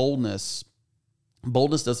say boldness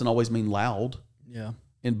doesn't always mean loud. Yeah.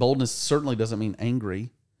 And boldness certainly doesn't mean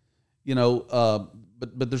angry.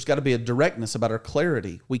 But there's got to be a directness about our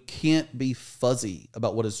clarity. We can't be fuzzy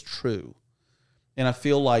about what is true. And I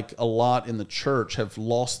feel like a lot in the church have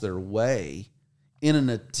lost their way in an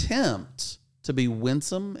attempt to be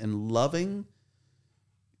winsome and loving,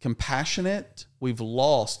 compassionate. We've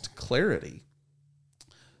lost clarity.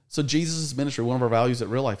 So Jesus' ministry, one of our values at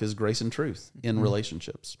Real Life is grace and truth in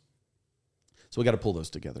relationships. So we got to pull those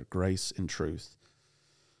together, grace and truth.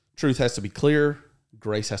 Truth has to be clear.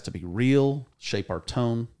 Grace has to be real, shape our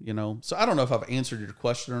tone, So I don't know if I've answered your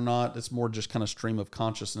question or not. It's more just kind of stream of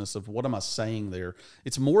consciousness of what am I saying there?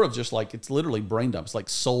 It's more of just like, it's literally brain dump. It's like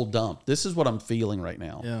soul dump. This is what I'm feeling right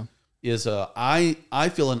now. Yeah. Is I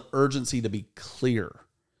feel an urgency to be clear.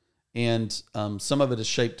 And some of it is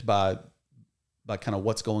shaped by kind of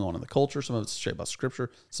what's going on in the culture. Some of it's shaped by scripture.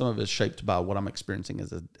 Some of it is shaped by what I'm experiencing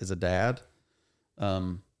as a dad.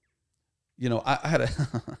 I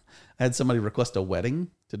had somebody request to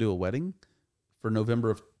do a wedding for November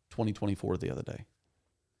of 2024 the other day.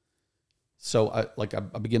 So I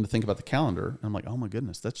began to think about the calendar, and I'm like, oh my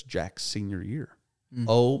goodness, that's Jack's senior year. Mm.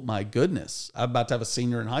 Oh my goodness, I'm about to have a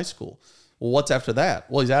senior in high school. Well, what's after that?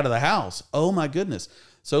 Well, he's out of the house. Oh my goodness.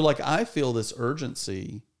 So I feel this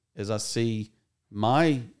urgency as I see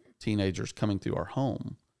my teenagers coming through our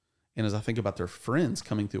home, and as I think about their friends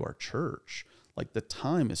coming through our church. Like the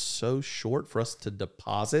time is so short for us to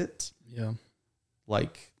deposit,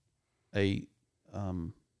 like a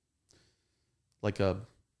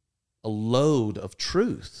load of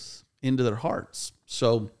truth into their hearts.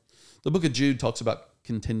 So the book of Jude talks about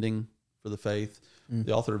contending for the faith.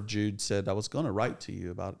 The author of Jude said, I was going to write to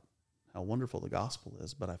you about how wonderful the gospel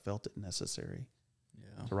is, but I felt it necessary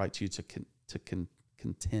to write to you to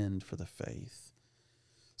contend for the faith.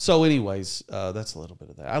 So anyways, that's a little bit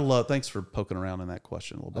of that. Thanks for poking around in that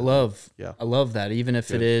question a little bit. I love that, even if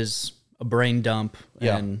it is a brain dump.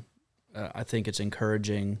 And I think it's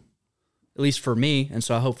encouraging, at least for me. And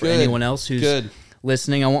so I hope for anyone else who's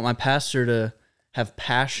listening, I want my pastor to have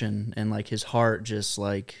passion and like his heart just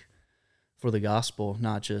like for the gospel,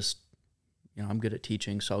 not just, I'm good at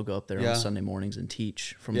teaching, so I'll go up there on Sunday mornings and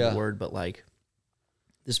teach from the word, but like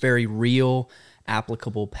this very real,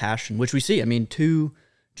 applicable passion, which we see. I mean, 2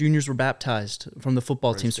 juniors were baptized from the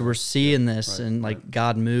football team. So we're seeing this and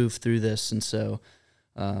God move through this. And so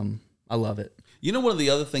I love it. One of the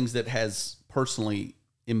other things that has personally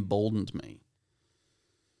emboldened me,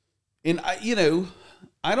 and I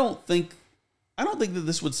don't think that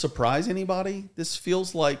this would surprise anybody. This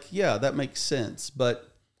feels like, that makes sense. But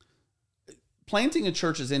planting a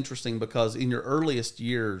church is interesting because in your earliest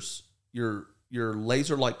years, you're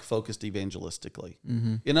laser-like focused evangelistically.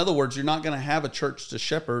 Mm-hmm. In other words, you're not going to have a church to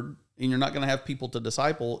shepherd, and you're not going to have people to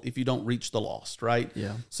disciple if you don't reach the lost, right?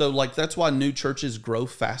 Yeah. So, that's why new churches grow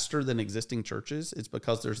faster than existing churches. It's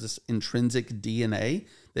because there's this intrinsic DNA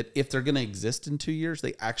that if they're going to exist in 2 years,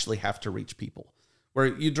 they actually have to reach people. Where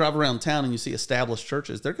you drive around town and you see established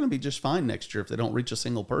churches, they're going to be just fine next year if they don't reach a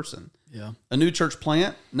single person. Yeah. A new church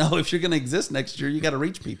plant, no, if you're going to exist next year, you got to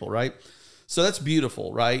reach people, right? So that's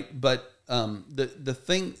beautiful, right? But the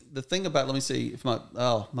thing about, let me see if my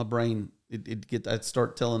brain I'd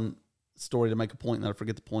start telling a story to make a point and I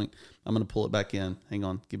forget the point. I'm going to pull it back in. Hang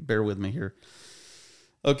on, bear with me here.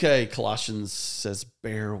 Okay, Colossians says,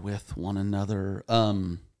 "Bear with one another."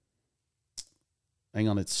 Hang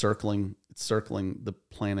on, it's circling the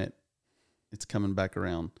planet. It's coming back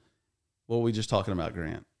around. What were we just talking about,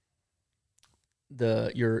 Grant?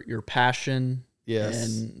 Your passion.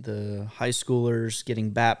 Yes. And the high schoolers getting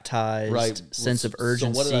baptized, right. Sense of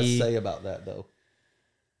urgency. So what did I say about that, though?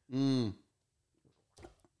 You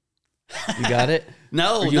got it?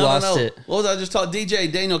 No, you lost it. What was I just talking?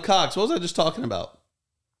 DJ Daniel Cox. What was I just talking about?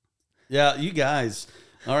 Yeah, you guys.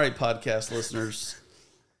 All right, podcast listeners.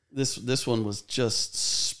 This one was just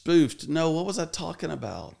spoofed. No, what was I talking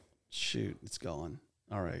about? Shoot, it's gone.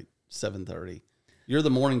 All right, 7:30. You're the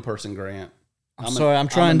morning person, Grant. I'm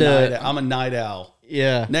a night owl.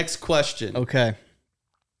 Yeah. Next question. Okay.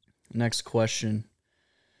 Next question.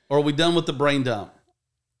 Or are we done with the brain dump?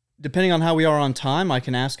 Depending on how we are on time, I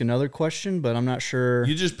can ask another question, but I'm not sure.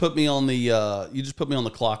 You just put me on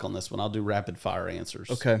the clock on this one. I'll do rapid fire answers.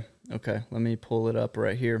 Okay. Let me pull it up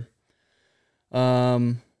right here.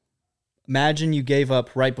 Imagine you gave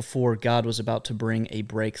up right before God was about to bring a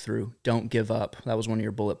breakthrough. Don't give up. That was one of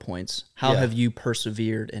your bullet points. How have you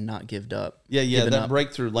persevered and not given up? Yeah. That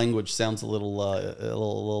breakthrough language sounds a little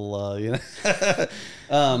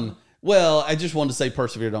well, I just wanted to say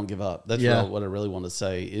persevere, don't give up. That's what I really wanted to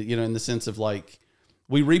say. In the sense of like,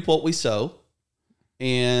 we reap what we sow,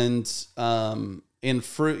 and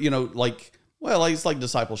fruit. It's like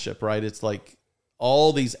discipleship, right? It's like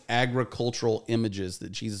all these agricultural images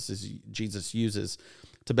that Jesus uses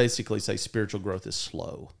to basically say spiritual growth is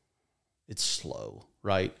slow. It's slow,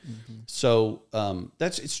 right? Mm-hmm. So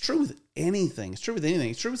it's true with anything. It's true with anything.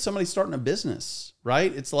 It's true with somebody starting a business,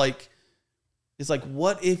 right? It's like,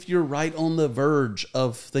 what if you're right on the verge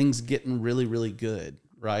of things getting really, really good,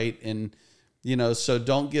 right? And You know, so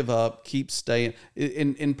don't give up. Keep staying.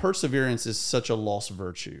 And perseverance is such a lost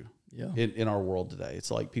virtue in our world today.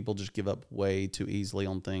 It's like people just give up way too easily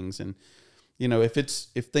on things. And, you know, if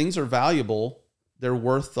things are valuable, they're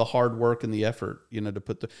worth the hard work and the effort, you know, to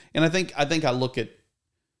put and I think I look at,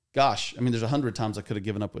 gosh, I mean, there's 100 times I could have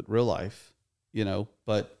given up with real life, you know,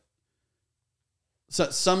 but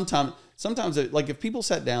sometimes like if people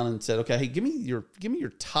sat down and said, okay, hey, give me your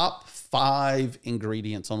top 5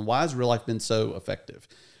 ingredients on why has real life been so effective.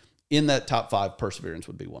 In that top 5, perseverance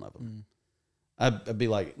would be one of them. I'd be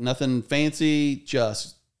like, nothing fancy,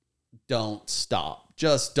 just don't stop.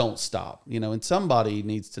 Just don't stop. You know, and somebody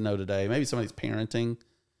needs to know today, maybe somebody's parenting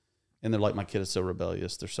and they're like, my kid is so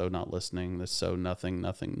rebellious. They're so not listening. They're so nothing.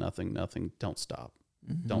 Don't stop.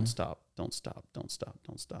 Don't stop. Don't stop. Don't stop.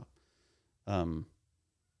 Don't stop.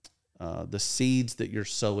 The seeds that you're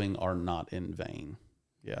sowing are not in vain.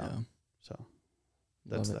 Yeah. So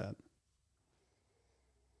that's that.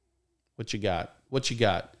 What you got?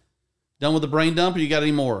 Done with the brain dump, or you got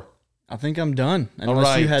any more? I think I'm done.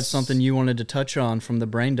 Unless you had something you wanted to touch on from the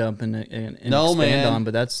brain dump and expand on,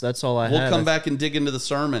 but that's all I had. We'll come back and dig into the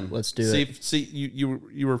sermon. Let's do it. See,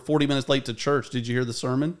 you were 40 minutes late to church. Did you hear the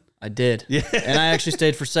sermon? I did. Yeah. And I actually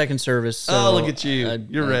stayed for second service. So look at you.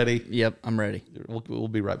 You're ready. Yep, I'm ready. We'll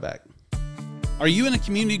be right back. Are you in a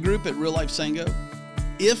community group at Real Life Sango?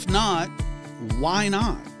 If not, why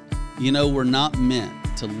not? You know, we're not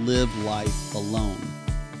meant to live life alone,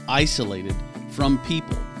 isolated from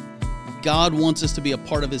people. God wants us to be a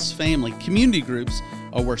part of His family. Community groups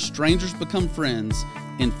are where strangers become friends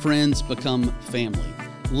and friends become family.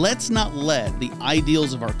 Let's not let the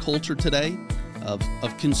ideals of our culture today, of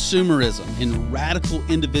consumerism and radical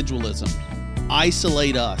individualism,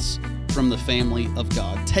 isolate us from the family of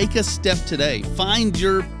God. Take a step today. Find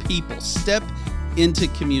your people. Step into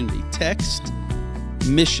community. Text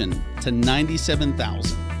mission to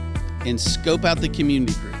 97,000 and scope out the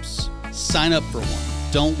community groups. Sign up for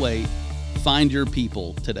one. Don't wait. Find your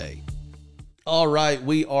people today. All right,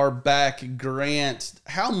 we are back. Grant,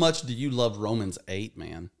 how much do you love Romans 8,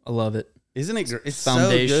 man? I love it. Isn't it? It's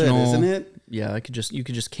foundational, so good, isn't it? Yeah, you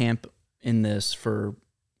could just camp in this for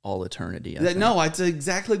all eternity. No, it's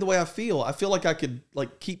exactly the way I feel. I feel like I could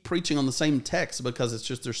keep preaching on the same text because it's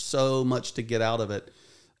just there's so much to get out of it.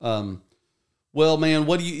 Well, man,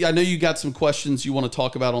 I know you got some questions you want to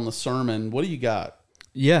talk about on the sermon. What do you got?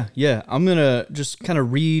 Yeah. I'm going to just kind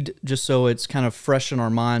of read just so it's kind of fresh in our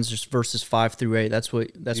minds, just verses 5 through 8. That's what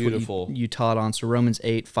you taught on. So Romans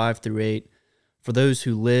 8, 5 through 8. For those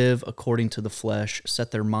who live according to the flesh set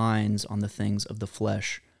their minds on the things of the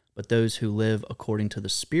flesh, but those who live according to the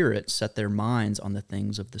Spirit set their minds on the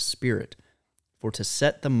things of the Spirit. For to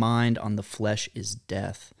set the mind on the flesh is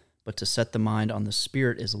death, but to set the mind on the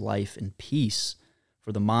Spirit is life and peace.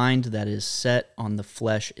 For the mind that is set on the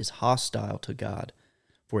flesh is hostile to God,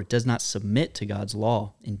 for it does not submit to God's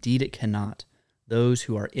law. Indeed, it cannot. Those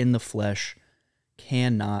who are in the flesh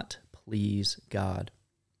cannot please God.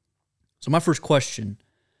 So my first question,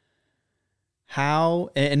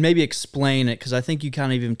 how, and maybe explain it, because I think you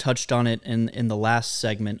kind of even touched on it in the last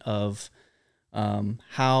segment of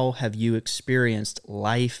how have you experienced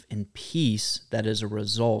life and peace that is a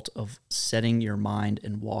result of setting your mind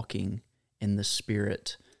and walking in the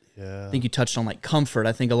Spirit? Yeah. I think you touched on comfort.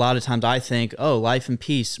 I think a lot of times I think, life and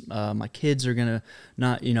peace, my kids are going to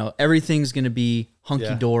not, everything's going to be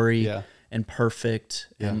hunky-dory and perfect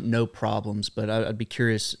and no problems. But I'd be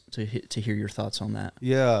curious to hear your thoughts on that.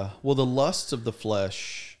 Yeah. Well, the lusts of the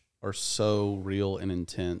flesh are so real and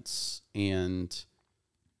intense. And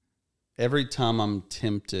every time I'm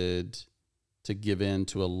tempted to give in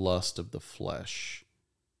to a lust of the flesh,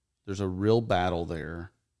 there's a real battle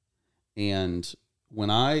there. And when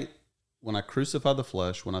I crucify the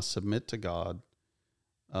flesh, when I submit to God,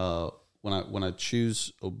 when I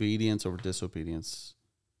choose obedience over disobedience,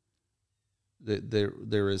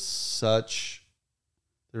 there is such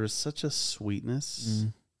a sweetness.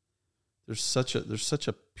 There's such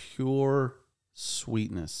a pure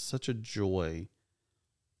sweetness, such a joy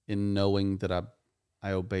in knowing that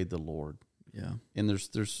I obeyed the Lord. Yeah, and there's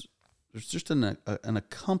just an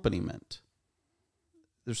accompaniment.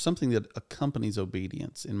 There's something that accompanies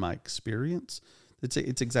obedience in my experience. It's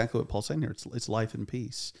exactly what Paul's saying here. It's life and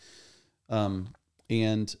peace.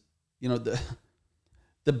 And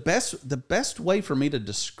the best way for me to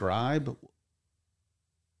describe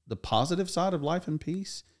the positive side of life and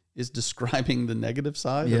peace is describing the negative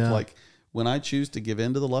side of when I choose to give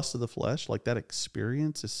in to the lust of the flesh, that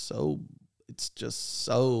experience is it's just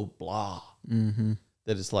so blah that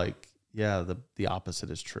it's the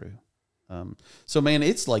opposite is true. So man,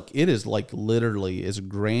 it is like literally as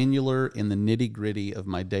granular in the nitty gritty of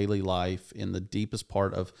my daily life, in the deepest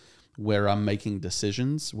part of where I'm making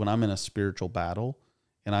decisions when I'm in a spiritual battle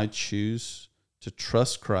and I choose to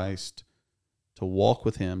trust Christ, to walk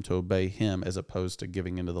with him, to obey him, as opposed to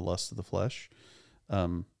giving into the lust of the flesh.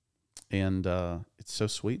 It's so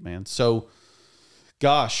sweet, man. So,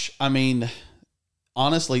 gosh, I mean,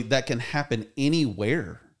 honestly, that can happen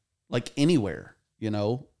anywhere, like anywhere,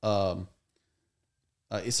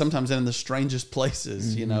 sometimes in the strangest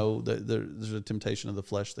places, there's a temptation of the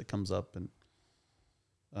flesh that comes up, and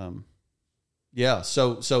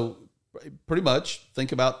so pretty much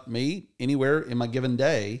think about me anywhere in my given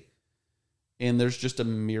day, and there's just a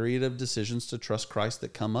myriad of decisions to trust Christ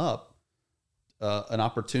that come up, an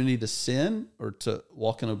opportunity to sin or to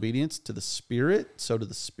walk in obedience to the Spirit, sow to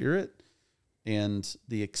the Spirit, and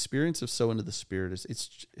the experience of sowing to the Spirit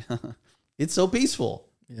it's it's so peaceful.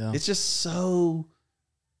 Yeah. It's just so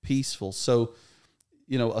peaceful. So,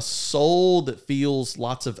 a soul that feels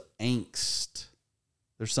lots of angst,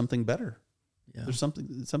 there's something better. Yeah. There's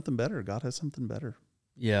something better. God has something better.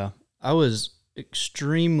 Yeah. I was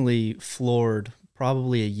extremely floored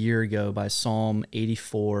probably a year ago by Psalm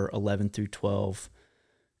 84, 11 through 12.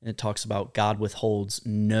 And it talks about God withholds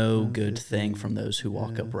no good thing from those who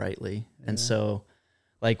walk uprightly. Yeah. And so,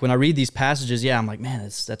 like, when I read these passages, I'm like, man,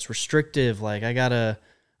 that's restrictive. Like, I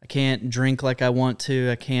can't drink like I want to.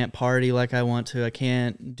 I can't party like I want to. I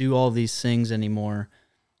can't do all these things anymore.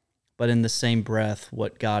 But in the same breath,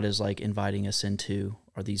 what God is like inviting us into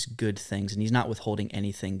are these good things. And he's not withholding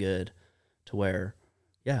anything good, to where,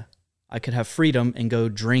 I could have freedom and go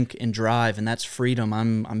drink and drive, and that's freedom.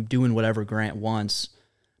 I'm doing whatever Grant wants.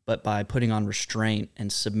 But by putting on restraint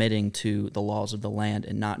and submitting to the laws of the land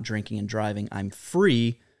and not drinking and driving, I'm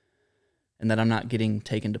free, and that I'm not getting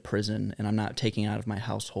taken to prison, and I'm not taken out of my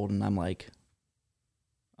household, and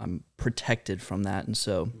I'm protected from that. And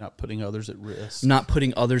so not putting others at risk.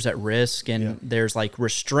 And there's like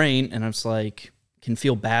restraint, and it's like can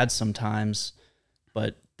feel bad sometimes,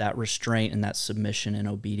 but that restraint and that submission and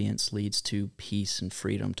obedience leads to peace and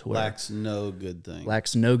freedom, to where lacks no good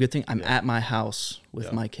thing. I'm at my house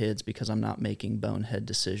with my kids because I'm not making bonehead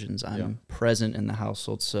decisions. I'm present in the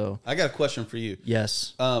household. So I got a question for you.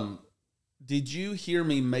 Yes. Did you hear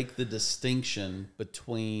me make the distinction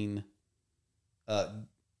between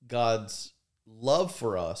God's love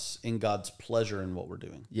for us and God's pleasure in what we're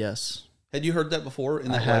doing? Yes. Had you heard that before?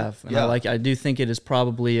 In that I have. And I do think it is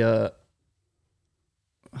probably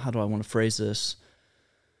how do I want to phrase this?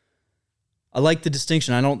 I like the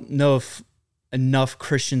distinction. I don't know if enough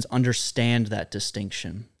Christians understand that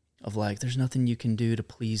distinction of like, there's nothing you can do to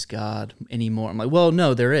please God anymore. I'm like, well,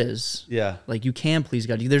 no, there is. Yeah. Like, you can please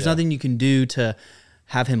God. There's nothing you can do to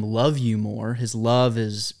have him love you more. His love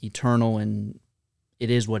is eternal, and it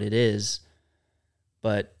is what it is.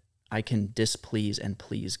 But I can displease and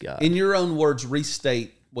please God. In your own words,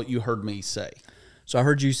 restate what you heard me say. So I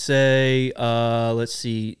heard you say, let's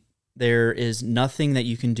see, there is nothing that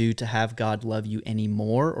you can do to have God love you any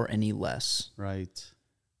more or any less. Right.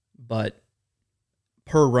 But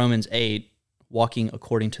per Romans 8, walking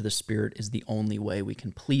according to the Spirit is the only way we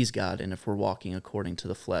can please God. And if we're walking according to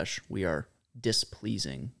the flesh, we are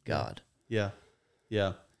displeasing God. Yeah.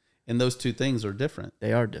 Yeah. And those two things are different.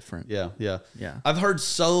 They are different. Yeah. Yeah. I've heard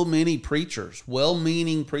so many preachers,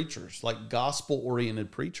 well-meaning preachers, like gospel-oriented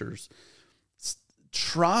preachers,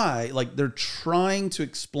 they're trying to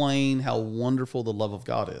explain how wonderful the love of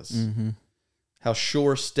God is, how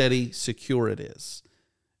sure, steady, secure it is,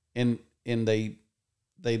 and they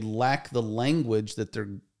lack the language that they're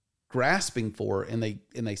grasping for, and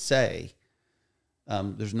they say,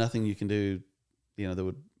 "There's nothing you can do, that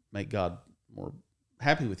would make God more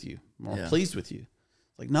happy with you, more pleased with you."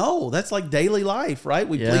 It's like, no, that's like daily life, right?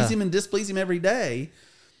 We please him and displease him every day.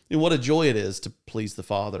 And what a joy it is to please the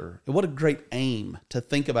Father. And what a great aim to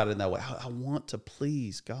think about it in that way. I want to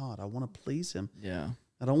please God. I want to please him. Yeah.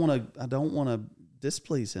 I don't want to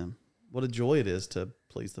displease him. What a joy it is to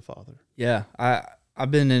please the Father. Yeah.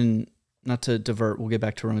 I've been in, not to divert, we'll get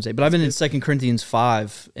back to Romans 8, but I've been in 2 Corinthians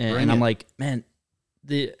 5, and I'm like, man,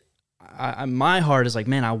 my heart is like,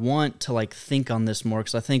 man, I want to like think on this more,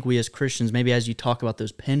 because I think we as Christians, maybe as you talk about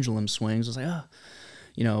those pendulum swings, it's like,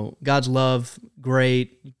 God's love,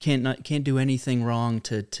 great. You can't do anything wrong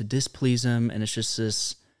to displease him, and it's just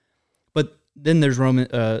this. But then there's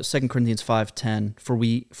 2 Corinthians 5:10. For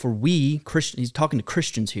we Christians, he's talking to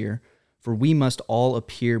Christians here. For we must all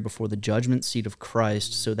appear before the judgment seat of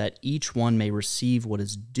Christ, so that each one may receive what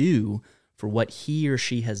is due for what he or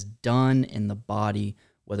she has done in the body,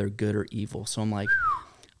 whether good or evil. So I'm like,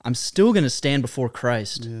 I'm still going to stand before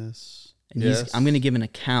Christ. Yes. And Yes. I'm going to give an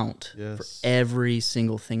account Yes. for every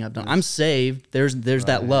single thing I've done. I'm saved. There's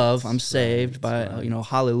that love. I'm saved by,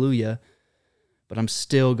 hallelujah. But I'm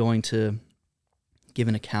still going to give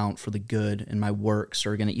an account for the good, and my works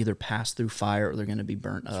are going to either pass through fire or they're going to be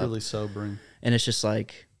burnt up. It's really sobering. And it's just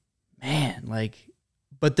like, man, like,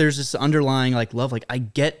 but there's this underlying like love. Like I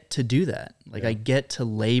get to do that. Like I get to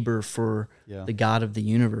labor for the God of the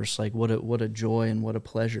universe. Like what a joy and what a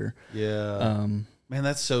pleasure. Yeah. Man,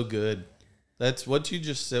 that's so good. That's what you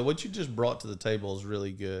just said. What you just brought to the table is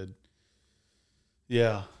really good.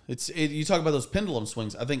 Yeah. You talk about those pendulum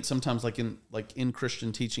swings. I think sometimes like in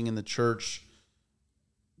Christian teaching in the church,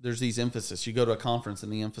 there's these emphasis. You go to a conference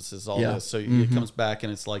and the emphasis is all this. So it comes back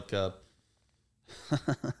and it's like,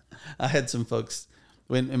 I had some folks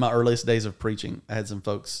in my earliest days of preaching, I had some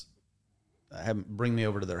folks bring me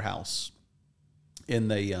over to their house,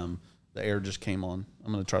 and the air just came on.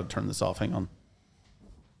 I'm going to try to turn this off. Hang on.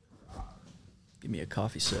 Give me a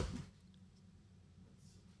coffee sip.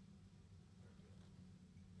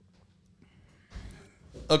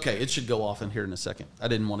 Okay, it should go off in here in a second. I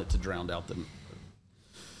didn't want it to drown out them.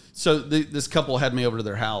 So this couple had me over to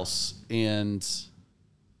their house, and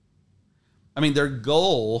I mean their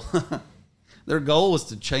goal was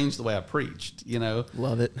to change the way I preached,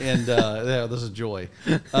 Love it. And this is joy.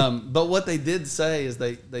 But what they did say is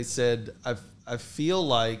they said, I feel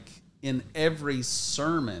like in every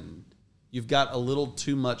sermon you've got a little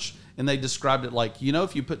too much, and they described it like,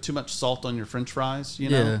 if you put too much salt on your French fries,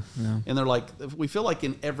 Yeah. and they're like, we feel like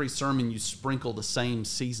in every sermon you sprinkle the same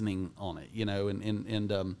seasoning on it,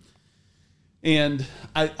 and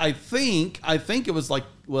I think it was like,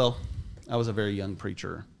 well, I was a very young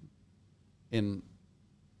preacher, and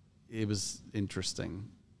it was interesting.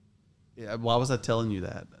 Why was I telling you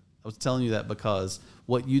that? I was telling you that because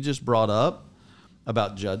what you just brought up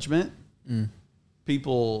about judgment,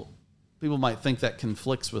 people might think that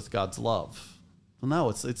conflicts with God's love. Well, no,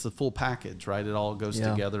 it's the full package, right? It all goes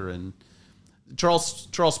together. And Charles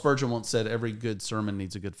Spurgeon once said, every good sermon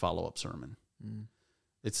needs a good follow-up sermon.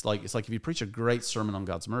 It's like if you preach a great sermon on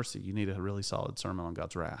God's mercy, you need a really solid sermon on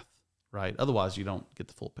God's wrath, right? Otherwise, you don't get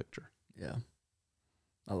the full picture. Yeah.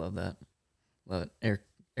 I love that. Love it.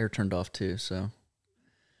 Air turned off too, so.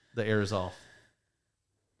 The air is off.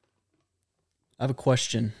 I have a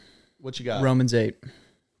question. What you got? Romans 8.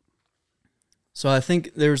 So I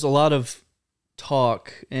think there's a lot of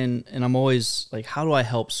talk, and I'm always like, how do I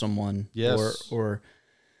help someone? Yes. Or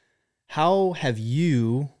how have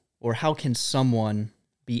you, or how can someone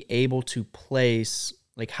be able to place,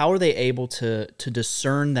 like how are they able to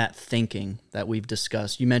discern that thinking that we've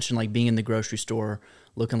discussed? You mentioned like being in the grocery store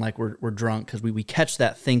looking like we're drunk because we catch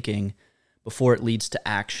that thinking before it leads to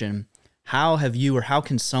action. How have you, or how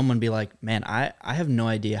can someone be like, man, I have no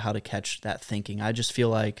idea how to catch that thinking. I just feel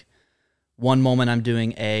like one moment I'm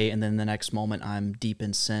doing A, and then the next moment I'm deep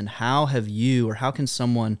in sin. How have you, or how can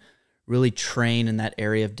someone really train in that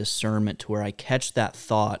area of discernment to where I catch that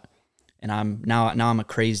thought, and I'm a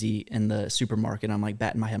crazy in the supermarket. I'm like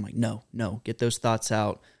batting my head. I'm like, no, get those thoughts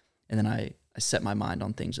out, and then I set my mind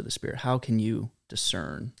on things of the Spirit. How can you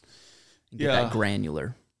discern and get that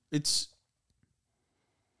granular? It's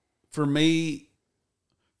for me,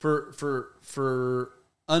 for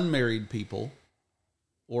unmarried people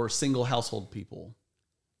or single household people,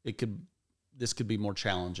 this could be more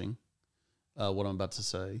challenging, what I'm about to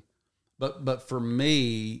say. But for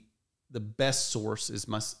me, the best source is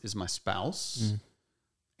my spouse,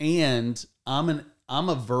 and I'm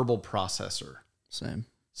a verbal processor. Same.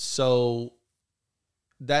 So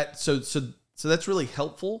that's really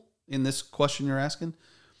helpful in this question you're asking,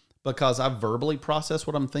 because I verbally process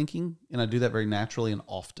what I'm thinking, and I do that very naturally and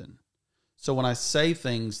often. So when I say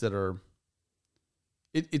things that are,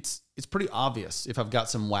 it's pretty obvious if I've got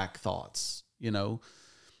some whack thoughts,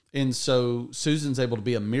 And so Susan's able to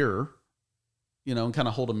be a mirror, and kind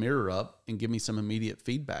of hold a mirror up and give me some immediate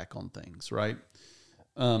feedback on things, right?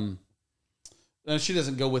 And she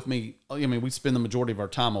doesn't go with me. I mean, we spend the majority of our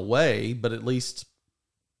time away, but at least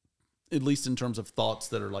in terms of thoughts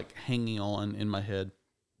that are like hanging on in my head.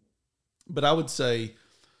 But I would say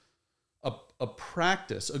a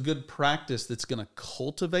good practice that's going to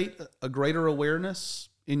cultivate a greater awareness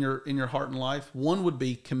in your heart and life. One would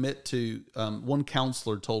be commit to. One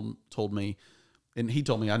counselor told me, and he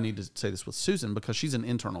told me I need to say this with Susan because she's an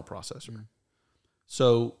internal processor.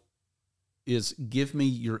 So, is give me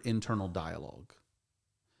your internal dialogue.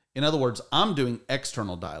 In other words, I'm doing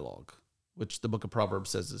external dialogue, which the book of Proverbs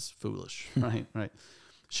says is foolish, right? Right.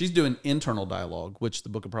 She's doing internal dialogue, which the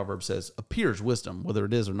book of Proverbs says appears wisdom, whether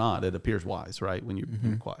it is or not. It appears wise, right? When you're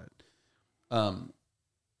quiet.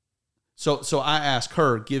 So I ask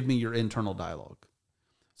her, give me your internal dialogue.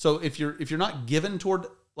 So if you're not given toward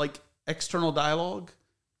like external dialogue,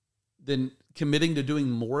 then committing to doing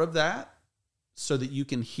more of that so that you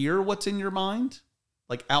can hear what's in your mind,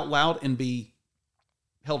 like out loud, and be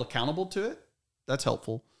held accountable to it, that's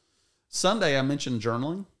helpful. Sunday, I mentioned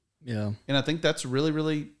journaling. Yeah. And I think that's really,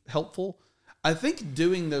 really helpful. I think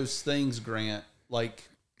doing those things, Grant, like,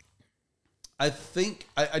 I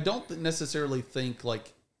don't necessarily think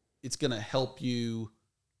like it's going to help you.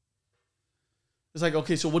 It's like,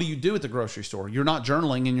 okay, so what do you do at the grocery store? You're not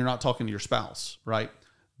journaling and you're not talking to your spouse, right?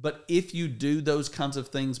 But if you do those kinds of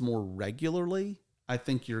things more regularly, I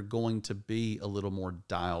think you're going to be a little more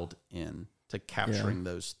dialed in to capturing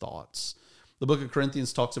those thoughts. The book of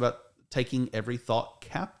Corinthians talks about taking every thought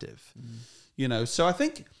captive. You know, so I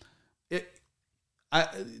think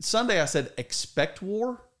Sunday I said expect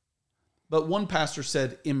war, but one pastor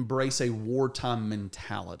said embrace a wartime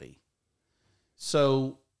mentality.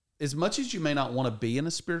 So as much as you may not want to be in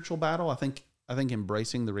a spiritual battle, I think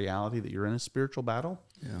embracing the reality that you're in a spiritual battle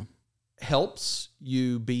helps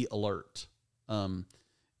you be alert. And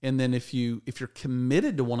then if you're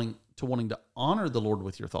committed to wanting to honor the Lord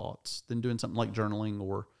with your thoughts, then doing something like journaling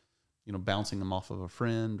or, you know, bouncing them off of a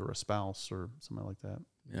friend or a spouse or something like that.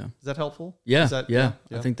 Yeah. Is that helpful? Yeah. Yeah.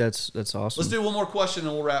 I think that's awesome. Let's do one more question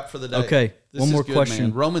and we'll wrap for the day. Okay. This one is more good, question.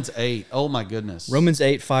 Man. Romans 8. Oh my goodness. Romans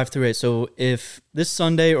 8, 5-8. So if this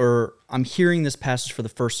Sunday or I'm hearing this passage for the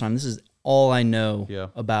first time, this is all I know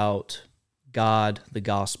about God, the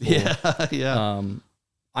gospel. Yeah.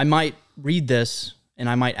 I might read this and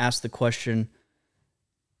I might ask the question,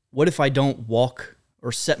 what if I don't walk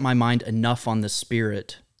or set my mind enough on the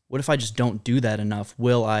Spirit? What if I just don't do that enough?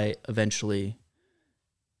 Will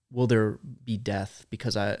there be death?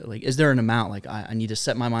 Because is there an amount? Like I need to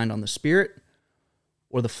set my mind on the Spirit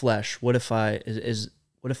or the flesh? What if I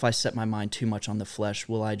set my mind too much on the flesh?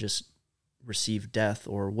 Will I just receive death?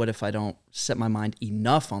 Or what if I don't set my mind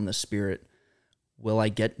enough on the Spirit? Will I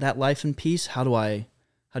get that life and peace? How do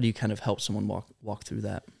you kind of help someone walk through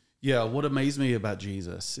that? Yeah, what amazed me about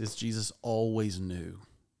Jesus is Jesus always knew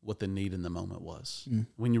what the need in the moment was.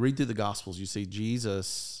 When you read through the Gospels, you see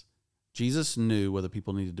Jesus knew whether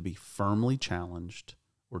people needed to be firmly challenged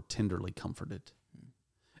or tenderly comforted.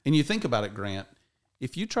 And you think about it, Grant,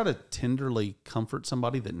 if you try to tenderly comfort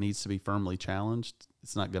somebody that needs to be firmly challenged,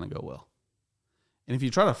 it's not going to go well. And if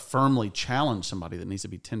you try to firmly challenge somebody that needs to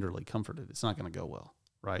be tenderly comforted, it's not going to go well,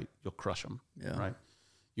 right? You'll crush them, right?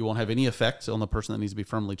 You won't have any effect on the person that needs to be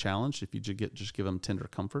firmly challenged. If you just give them tender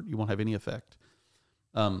comfort, you won't have any effect.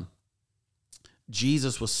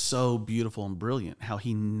 Jesus was so beautiful and brilliant how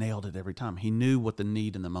he nailed it every time. He knew what the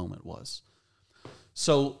need in the moment was.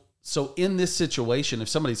 So in this situation, if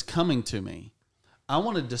somebody's coming to me, I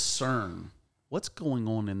want to discern what's going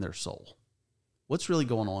on in their soul. What's really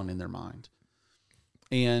going on in their mind?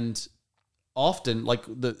 And often, like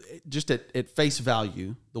just at face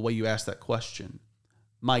value, the way you ask that question,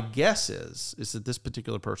 my guess is that this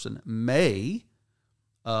particular person may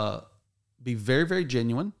be very, very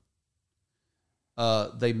genuine.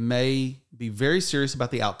 They may be very serious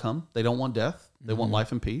about the outcome. They don't want death. They want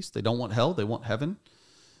life and peace. They don't want hell. They want heaven.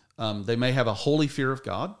 They may have a holy fear of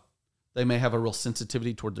God. They may have a real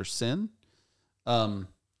sensitivity toward their sin. And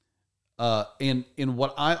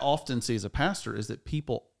what I often see as a pastor is that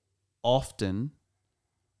people often,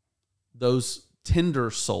 those tender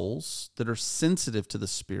souls that are sensitive to the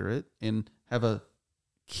Spirit and have a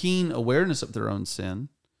keen awareness of their own sin,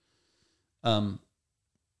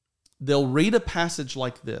 they'll read a passage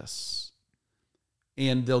like this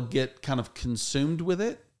and they'll get kind of consumed with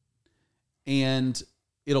it, and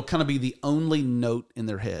it'll kind of be the only note in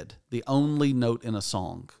their head, the only note in a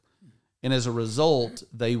song. And as a result,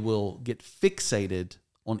 they will get fixated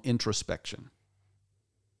on introspection.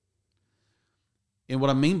 And what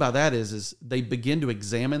I mean by that is they begin to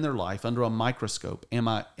examine their life under a microscope. Am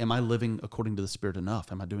I living according to the Spirit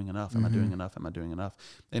enough? Am I doing enough? Am I doing enough? Am I doing enough?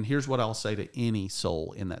 And here's what I'll say to any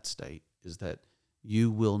soul in that state is that you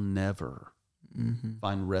will never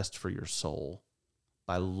find rest for your soul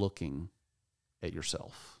by looking at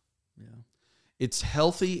yourself. Yeah. It's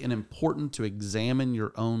healthy and important to examine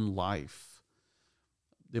your own life.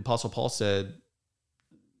 The Apostle Paul said,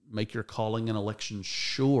 make your calling and election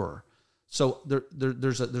sure. So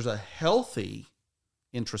there's a healthy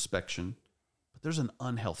introspection, but there's an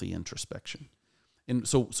unhealthy introspection. And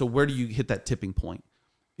so where do you hit that tipping point?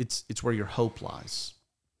 It's where your hope lies.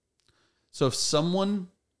 So if someone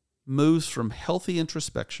moves from healthy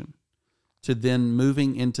introspection to then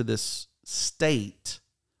moving into this state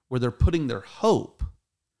where they're putting their hope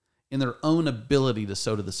in their own ability to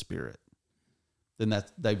sow to the Spirit, then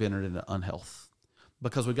that they've entered into unhealth,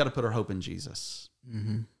 because we've got to put our hope in Jesus.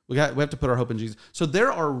 Mm-hmm. We have to put our hope in Jesus. So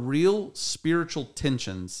there are real spiritual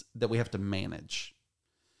tensions that we have to manage.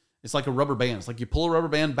 It's like a rubber band. It's like you pull a rubber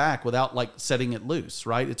band back without like setting it loose,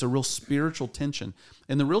 right? It's a real spiritual tension.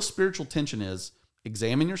 And the real spiritual tension is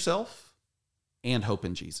examine yourself and hope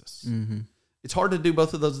in Jesus. Mm-hmm. It's hard to do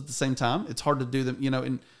both of those at the same time. It's hard to do them,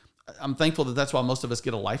 and I'm thankful that that's why most of us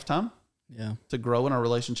get a lifetime to grow in our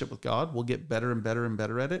relationship with God. We'll get better and better and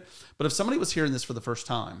better at it. But if somebody was hearing this for the first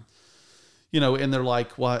time, and they're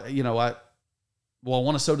like, well, I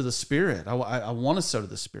want to sow to the Spirit. I want to sow to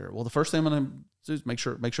the Spirit. Well, the first thing I'm going to do is make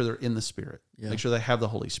sure they're in the Spirit. Yeah. Make sure they have the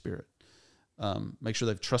Holy Spirit. Make sure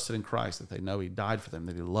they've trusted in Christ, that they know He died for them,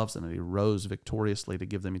 that He loves them, that He rose victoriously to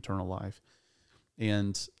give them eternal life.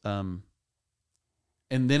 And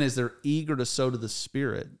then as they're eager to sow to the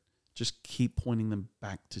Spirit, just keep pointing them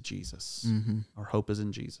back to Jesus. Mm-hmm. Our hope is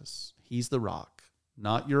in Jesus. He's the rock,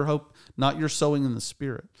 not your hope, not your sowing in the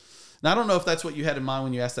Spirit. Now, I don't know if that's what you had in mind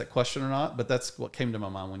when you asked that question or not, but that's what came to my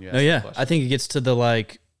mind when you asked that question. I think it gets to the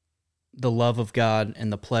love of God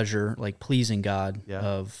and the pleasure, like pleasing God,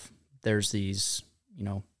 of there's these,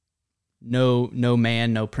 no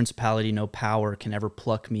man, no principality, no power can ever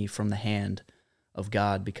pluck me from the hand of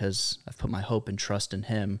God, because I've put my hope and trust in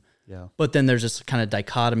Him. Yeah. But then there's this kind of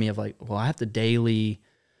dichotomy of like, well, I have to daily,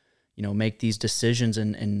 make these decisions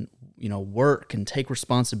and work and take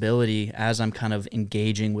responsibility as I'm kind of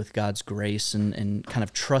engaging with God's grace and kind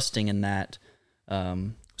of trusting in that.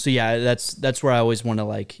 So yeah, that's where I always want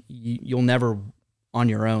to you'll never on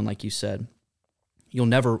your own, like you said, you'll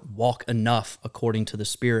never walk enough according to the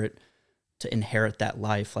Spirit to inherit that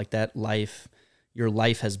life. Like that life, your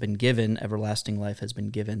life has been given, everlasting life has been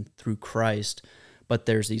given through Christ. But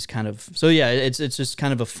there's these kind of, it's just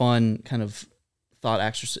kind of a fun kind of thought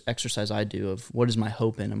exercise I do of what is my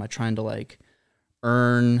hope in? Am I trying to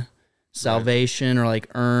earn salvation or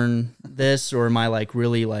earn this, or am I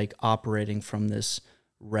really operating from this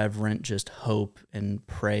reverent just hope and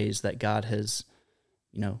praise that God has,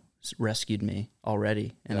 rescued me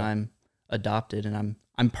already, and I'm adopted, and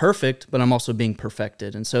I'm perfect, but I'm also being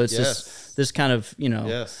perfected. And so it's just this kind of,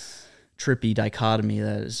 trippy dichotomy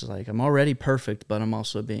that is I'm already perfect, but I'm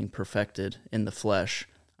also being perfected in the flesh.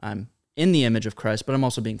 I'm in the image of Christ, but I'm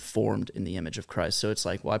also being formed in the image of Christ. So it's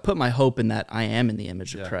I put my hope in that I am in the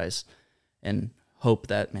image of Christ, and hope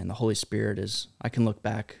that, the Holy Spirit I can look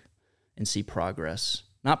back and see progress.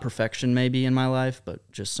 Not perfection maybe in my life,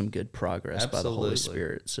 but just some good progress by the Holy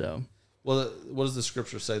Spirit. So, well, what does the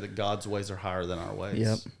Scripture say? That God's ways are higher than our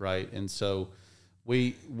ways, right? And so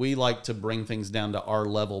we like to bring things down to our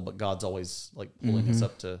level, but God's always pulling us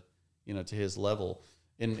up to, to His level.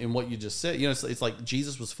 And what you just said, it's like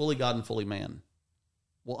Jesus was fully God and fully man.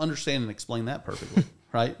 Well, understand and explain that perfectly,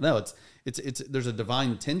 right? No, it's there's a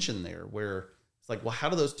divine tension there where it's well, how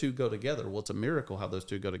do those two go together? Well, it's a miracle how those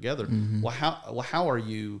two go together. Mm-hmm. Well, how are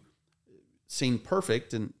you seen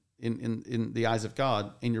perfect in the eyes of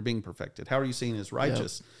God, and you're being perfected? How are you seen as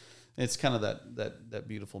righteous? Yep. It's kind of that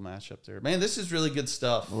beautiful matchup there. Man, this is really good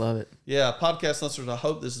stuff. I love it. Yeah, podcast listeners, I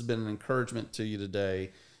hope this has been an encouragement to you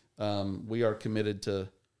today. We are committed to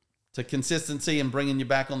consistency and bringing you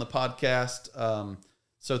back on the podcast.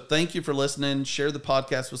 So thank you for listening. Share the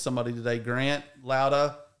podcast with somebody today. Grant,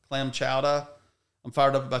 Lauda, Clam Chowda. I'm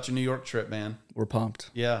fired up about your New York trip, man. We're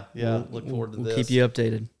pumped. Yeah. Look forward to this. We'll keep you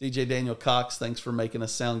updated. DJ Daniel Cox, thanks for making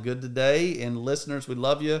us sound good today. And listeners, we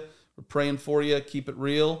love you. We're praying for you. Keep it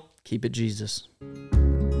real. Keep it Jesus.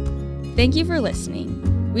 Thank you for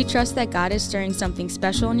listening. We trust that God is stirring something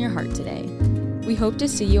special in your heart today. We hope to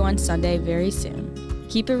see you on Sunday very soon.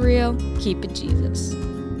 Keep it real. Keep it Jesus.